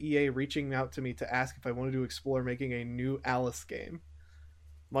initiated EA reaching out to me to ask if I wanted to explore making a new Alice game.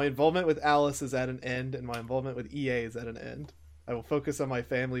 My involvement with Alice is at an end, and my involvement with EA is at an end. I will focus on my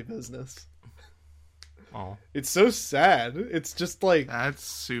family business. Oh, it's so sad. It's just like, that's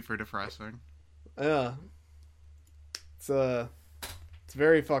super depressing. Yeah, it's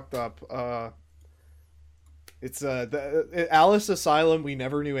very fucked up. It's Alice Asylum. We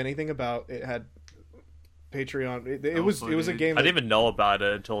never knew anything about. It had Patreon. It was a game. I didn't even know about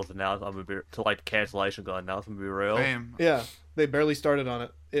it until it was announced. Till like cancellation got announced. I'm gonna be real. Same. Yeah, they barely started on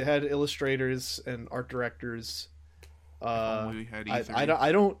it. It had illustrators and art directors. We had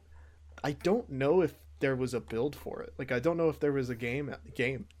E3. I don't know if there was a build for it. Like, I don't know if there was a game.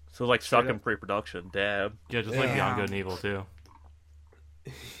 So like stuck in pre-production. Damn. Yeah, just like Beyond Good and Evil too.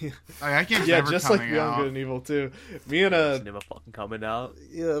 I can't. Yeah, just like Beyond Good and Evil too. Me and it's never fucking coming out.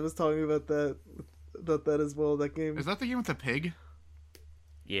 Yeah, I was talking about that as well. That game. Is that the game with the pig?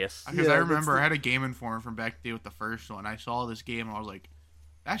 Yes. Because I remember I had a Game Informer from back day with the first one. I saw this game and I was like,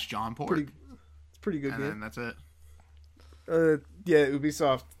 "That's John Pork." It's pretty good game. And that's it. Yeah,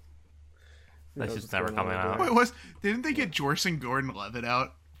 Ubisoft. That's just never coming out. Wait, didn't they get Jorson Gordon-Levitt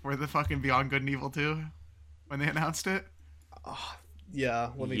out for the fucking Beyond Good and Evil 2 when they announced it?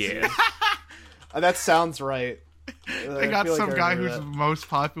 Yeah, let me see. That sounds right. They got some guy whose most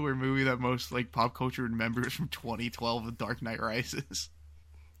popular movie that most like pop culture remembers from 2012, The Dark Knight Rises.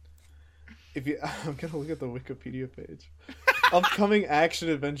 I'm gonna look at the Wikipedia page. Upcoming action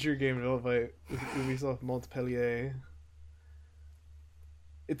adventure game developed by Ubisoft Montpellier.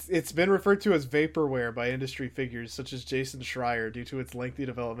 It's been referred to as vaporware by industry figures such as Jason Schreier due to its lengthy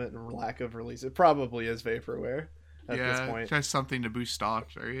development and lack of release. It probably is vaporware at this point. It has something to boost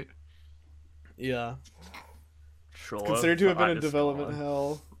stocks, right? Yeah. Sure. Considered to have been in development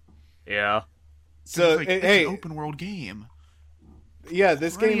hell. Yeah. So it's hey, an open world game. Yeah,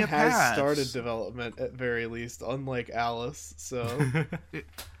 this game has started development at very least, unlike Alice. So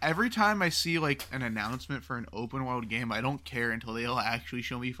every time I see like an announcement for an open world game, I don't care until they'll actually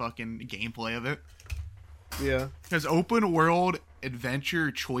show me fucking gameplay of it. Yeah, because open world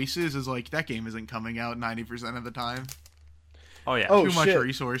adventure choices is like that game isn't coming out 90% of the time. Oh yeah, too much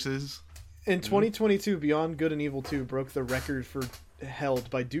resources. In 2022, Beyond Good and Evil 2 broke the record for held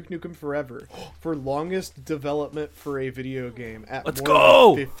by Duke Nukem Forever for longest development for a video game at Let's more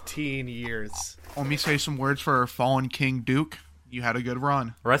go! than 15 years. Let me say some words for our fallen king, Duke. You had a good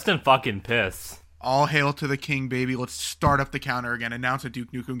run. Rest in fucking piss. All hail to the king, baby. Let's start up the counter again. Announce a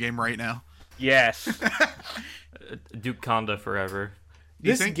Duke Nukem game right now. Yes. Duke Conda forever.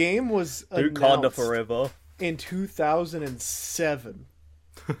 This game was Duke Conda announced forever. in 2007.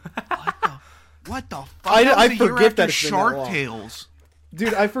 What the fuck? I forget that it's been that Shark long. Tales.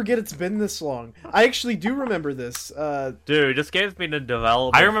 Dude, I forget it's been this long. I actually do remember this. Dude, this game's been in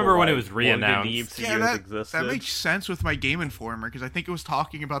development. I remember for, when it like, was longer than the re-announced. MCU Yeah, has that existed. makes sense with my Game Informer, because I think it was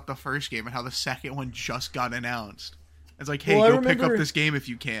talking about the first game and how the second one just got announced. It's like, hey, Well, I go pick up remember- this game if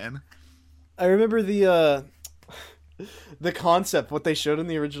you can. I remember the concept. What they showed in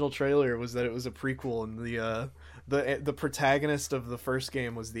the original trailer was that it was a prequel, and the protagonist of the first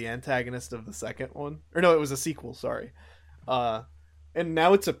game was the antagonist of the second one. Or no, it was a sequel. Sorry. And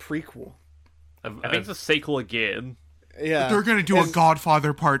now it's a prequel. I think it's a sequel again. Yeah, They're going to do a And-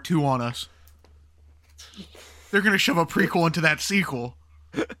 Godfather Part 2 on us. They're going to shove a prequel into that sequel.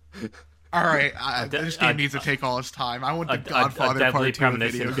 All right, this game needs to take all its time. I want the Godfather Deadly Part 2 of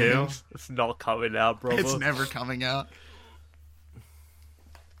Premonition video 2. games. It's not coming out, bro. It's never coming out.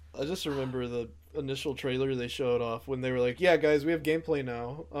 I just remember the initial trailer they showed off when they were like, "Yeah, guys, we have gameplay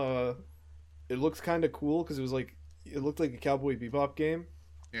now. It looks kind of cool because it looked like a Cowboy Bebop game,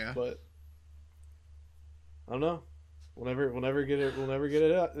 Yeah. but I don't know. We'll never get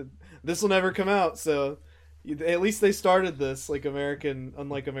it out. This will never come out. So at least they started this,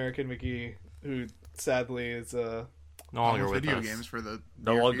 unlike American McGee, who sadly is No longer with video us. games for the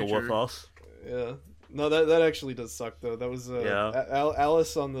no near longer future. with us. yeah. No, that actually does suck though. That was Yeah.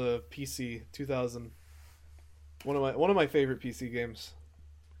 Alice on the PC 2000. One of my favorite PC games.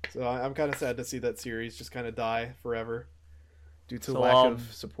 So I'm kind of sad to see that series just kind of die forever due to So, lack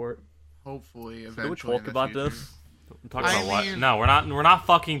of support. Hopefully, Can eventually. we talk in the about future. this? Talk I about what? mean- No, we're not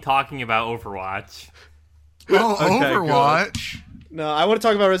fucking talking about Overwatch. Oh, Okay, Overwatch. No, I want to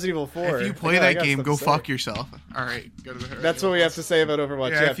talk about Resident Evil 4. If you play I that got game, stuff go to say. fuck yourself. All right, go to the. That's what we have to say about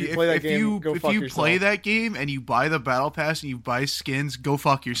Overwatch. Yeah, if you play that game, go fuck yourself. play that game and you buy the battle pass and you buy skins, go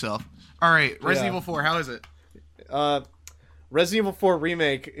fuck yourself. All right, Resident Yeah. Evil 4, how is it? Resident Evil 4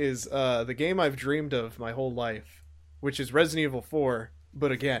 Remake is the game I've dreamed of my whole life, which is Resident Evil 4,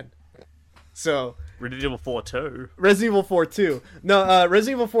 but again. So, Resident Evil 4 2. Resident Evil 4 2. No,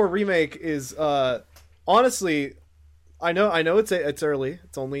 Resident Evil 4 Remake is honestly, I know it's early.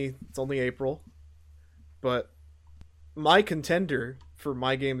 It's only April, but my contender for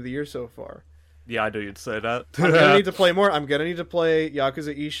my game of the year so far. Yeah, I knew you'd say that. I'm gonna need to play more. I'm gonna need to play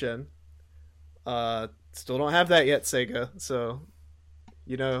Yakuza Ishin. Still don't have that yet, Sega. So,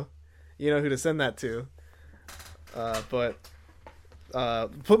 you know who to send that to. But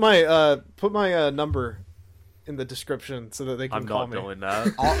put my number in the description so that they can I'm call not me. doing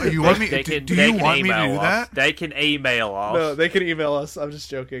that. You want me? They Do can, do they you can want me to email do us. that? They can email us. No, they can email us. I'm just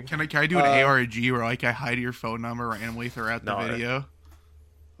joking. Can I do an ARG where like I hide your phone number randomly throughout the No. video?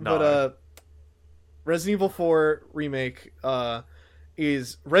 No. But Resident Evil 4 Remake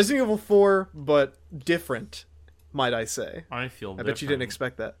is Resident Evil 4 but different, might I say. I feel. I bet you didn't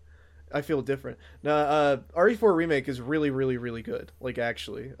expect that. I feel different. Now, RE4 Remake is really, really, really good. Like,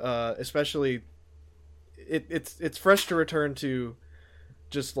 actually. Especially, it's fresh to return to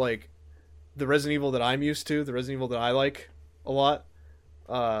just, like, the Resident Evil that I'm used to, the Resident Evil that I like a lot.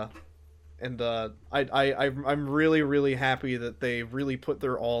 And I'm really, really happy that they really put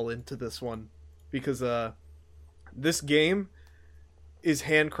their all into this one. Because this game is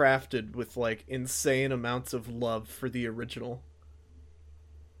handcrafted with, like, insane amounts of love for the original.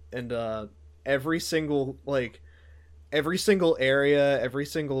 And every single area, every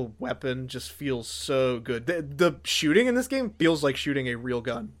single weapon just feels so good. The shooting in this game feels like shooting a real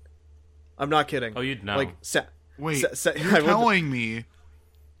gun. I'm not kidding. Oh, you'd know. Like, Wait, I you're would- telling me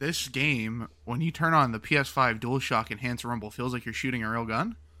this game, when you turn on the PS5 DualShock Enhanced Rumble, feels like you're shooting a real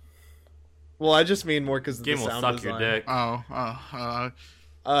gun? Well, I just mean more because of the Game will sound suck design. your dick. I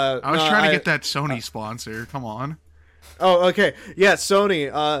was No, trying to get that Sony sponsor. Come on. Oh, okay. Yeah,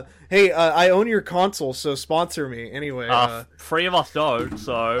 Sony. Hey, I own your console, so sponsor me anyway. 3 of us don't,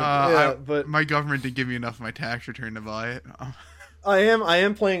 so... Yeah, but- my government didn't give me enough of my tax return to buy it. I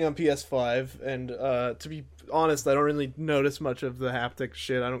am playing on PS5, and to be honest, I don't really notice much of the haptic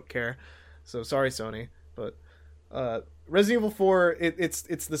shit. I don't care. So sorry, Sony. But Resident Evil 4, it's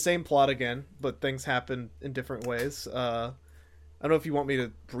the same plot again, but things happen in different ways. I don't know if you want me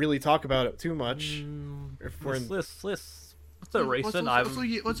to really talk about it too much. If we're in... Let's so recent. Let's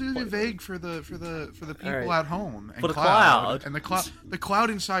leave it vague for the people right. at home. And For the cloud. and the cloud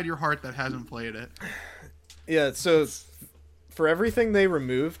inside your heart that hasn't played it. Yeah, so for everything they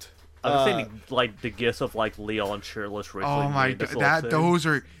removed, I've seen like the gifs of like Leon shirtless wrestling. Oh my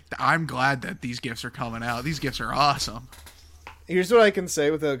god, I'm glad that these gifts are coming out. These gifts are awesome. here's what I can say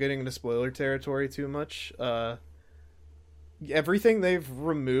without getting into spoiler territory too much. Everything they've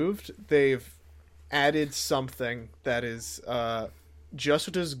removed, they've added something that is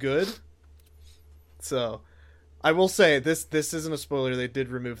just as good. So, I will say this isn't a spoiler. They did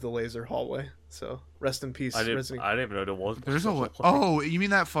remove the laser hallway. So, rest in peace. I didn't even know there was. You mean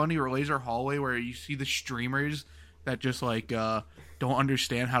that funny laser hallway where you see the streamers that just like don't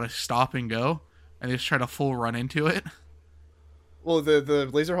understand how to stop and go, and they just try to full run into it? Well, the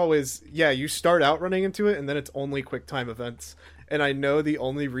laser hallways, yeah, you start out running into it, and then it's only quick time events. And I know the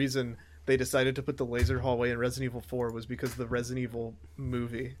only reason they decided to put the laser hallway in Resident Evil 4 was because the Resident Evil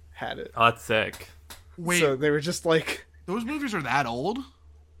movie had it. Oh, that's sick. Wait, So they were just like... those movies are that old?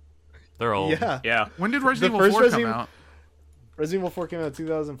 They're old. Yeah. When did Resident The Evil first 4 come Resident- out? Resident Evil 4 came out in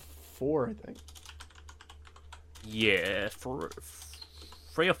 2004, I think. Yeah,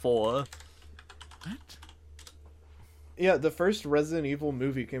 3 or 4. What? Yeah, the first Resident Evil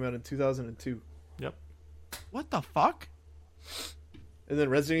movie came out in 2002. Yep. What the fuck? And then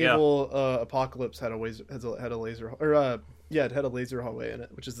Resident Yeah. Evil Apocalypse had a laser, it had a laser hallway in it,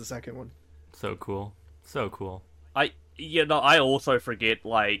 which is the second one. So cool. So cool. I also forget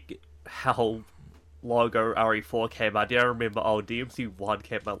like how long ago RE4 came out. I remember DMC1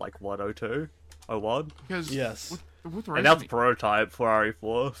 came out like 102, 01. Because Yes. with And that's Resident prototype for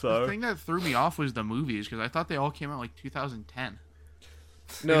RE4, the so thing that threw me off was the movies, because I thought they all came out like 2010.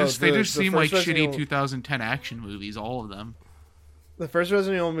 No, They just seem like first Resident shitty Evil- 2010 action movies, all of them. The first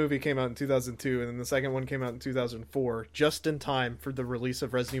Resident Evil movie came out in 2002, and then the second one came out in 2004, just in time for the release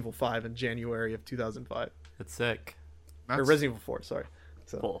of Resident Evil 5 in January of 2005. It's sick. Or Resident Evil 4, sorry.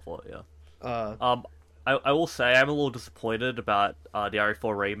 So, 4, yeah. uh, I will say I'm a little disappointed about the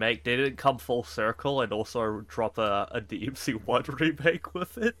RE4 remake. They didn't come full circle and also drop a DMC1 remake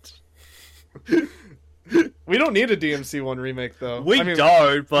with it. we don't need a DMC1 remake, though. We I mean,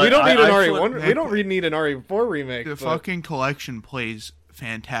 don't, but we don't need an RE1. Nick, We don't need an RE4 remake. The but- fucking collection plays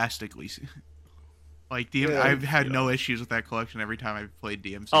fantastically. Like Yeah. I've had no issues with that collection every time I've played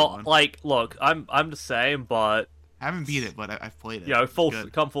DMC1. Oh, like, look, I'm the same, but I haven't beat it, but I've played it. you know, It's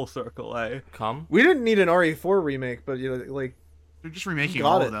good. come full circle, eh? Come. We didn't need an RE4 remake, but you know, like, They're just remaking got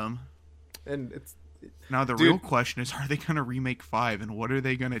all it. of them. and it's Now the Dude. real question is, are they going to remake 5, and what are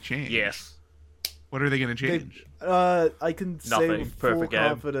they going to change? Yes. What are they going to change? I can say Nothing. with full Perfect game.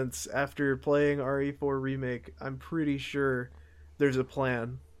 confidence after playing RE4 remake, I'm pretty sure there's a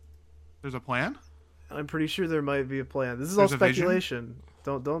plan. There's a plan? I'm pretty sure there might be a plan. This is There's all a vision? speculation.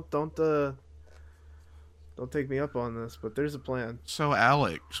 Don't take me up on this, but there's a plan. So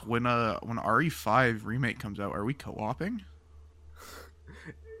Alex, when RE5 remake comes out, are we co-oping?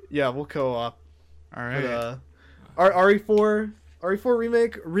 Yeah, we'll co-op. All right. But, RE4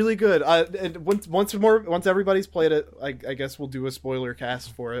 remake really good. And once everybody's played it, I guess we'll do a spoiler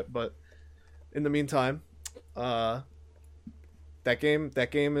cast for it. But in the meantime, that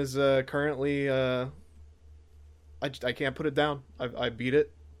game is currently I can't put it down. I beat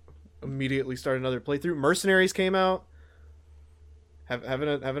it. Immediately start another playthrough. Mercenaries came out.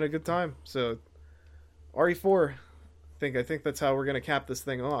 Having a good time. So RE4, I think that's how we're gonna cap this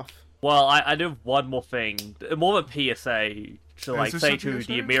thing off. Well, I do have one more thing. More of a PSA to like this say a to PSA?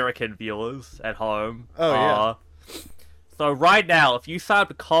 the American viewers at home. Oh, yeah. So right now, if you sign up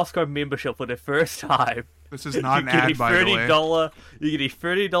a Costco membership for the first time, This is not an you get ad, a by the way. you get a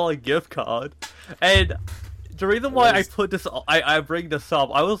 $30 gift card, and the reason why Yes. I bring this up,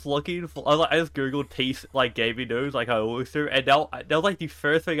 I was looking for, I just googled PC like gaming news like I always do, and that was like the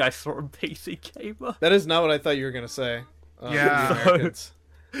first thing I saw on PC Gamer. That is not what I thought you were gonna say. Yeah. the Americans.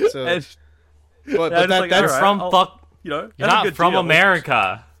 So, And but I was that, like, that's alright, From I'll- fuck. you know, You're that's a not good from deal.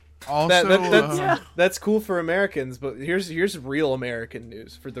 America. Also, that's cool for Americans, but here's real American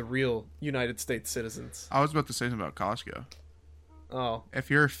news for the real United States citizens. I was about to say something about Costco. Oh, If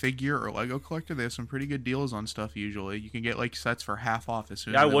you're a figure or Lego collector, they have some pretty good deals on stuff usually. You can get like sets for half off as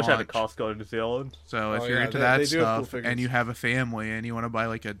soon Yeah, I as they wish I had a launch. Costco in New Zealand. So if Oh, you're yeah, into they that do have cool stuff figures. and you have a family and you want to buy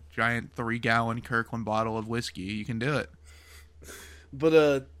like a giant 3-gallon Kirkland bottle of whiskey, you can do it.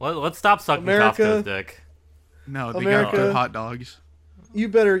 but Let's stop sucking America- Costco's dick. No, they America- got good hot dogs. you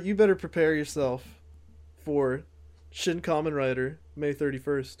better prepare yourself for Shin Kamen Rider May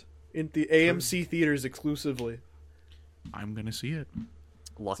 31st in the AMC theaters exclusively. I'm gonna see it.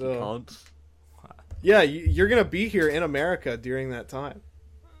 Lucky So- cunts. Yeah, you're gonna be here in America during that time.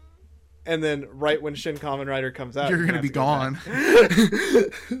 And then right when Shin Kamen Rider comes out, You're gonna be gone.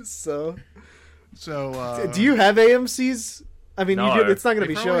 So So do you have AMC's? I mean, No. it's not gonna they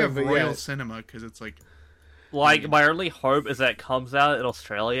be probably showing, have but Royal yeah. Cinema because it's like Like, my only hope is that it comes out in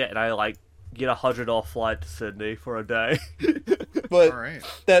Australia and I, like, get $100 flight to Sydney for a day. But all right.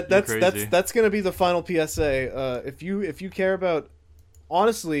 that's gonna be the final PSA. If you care about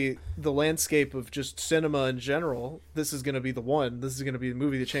honestly the landscape of just cinema in general, this is gonna be the one. This is gonna be the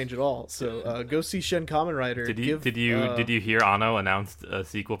movie to change it all. So go see Shin Kamen Rider. Did you hear Anno announced a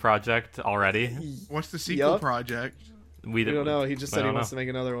sequel project already? What's the sequel Yup. project? We don't know. He just said he wants to make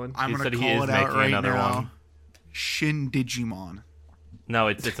another one. I'm gonna said he call is it out making right another now. one. Shin Digimon. No,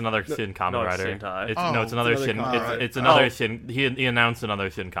 it's another Shin Kamen No, it's Rider. Sentai. It's Oh, another it's Shin. another Kamen Rider. It's another Oh. Shin. He announced another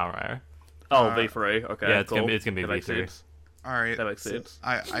Shin Kamen Rider. Oh, V3. Okay, Yeah, it's cool. gonna be That makes V3. sense. All right. That makes sense.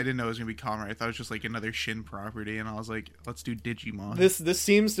 I didn't know it was gonna be Kamen Rider. I thought it was just like another Shin property, and I was like, let's do Digimon. This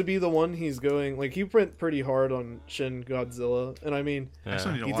seems to be the one he's going. Like he went pretty hard on Shin Godzilla, and I mean, I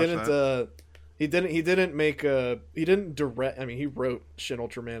still need to he watch didn't. that. He didn't make. He didn't direct. I mean, he wrote Shin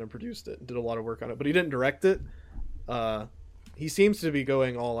Ultraman and produced it, and did a lot of work on it, but he didn't direct it. He seems to be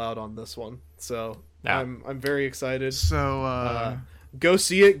going all out on this one, so Yeah. I'm very excited. So Go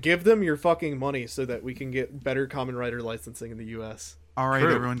see it. Give them your fucking money so that we can get better Kamen Rider licensing in the U.S. all right,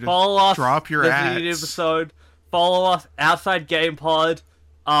 True. everyone, just Follow us. drop your This ads. episode. Follow us outside Game Pod.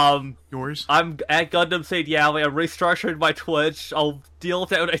 Yours. I'm at Gundam Seed Yaoi. I'm restructuring my Twitch. I'll deal with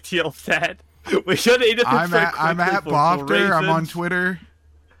that when I deal with that. We should eat it. I'm at Bofter. I'm on Twitter.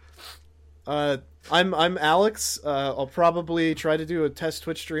 I'm Alex. I'll probably try to do a test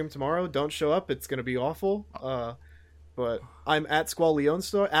Twitch stream tomorrow. Don't show up; it's gonna be awful. But I'm at Squall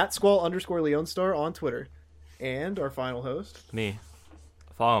Leonstar, at Squall_Leonstar on Twitter, and our final host. Me.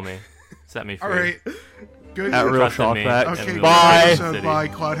 Follow me. Set me free. All right. Good. At Real Trust in me. Shockback. And Okay. we will Bye. live in the So city. bye.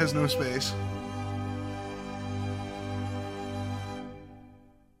 Cloud has no space.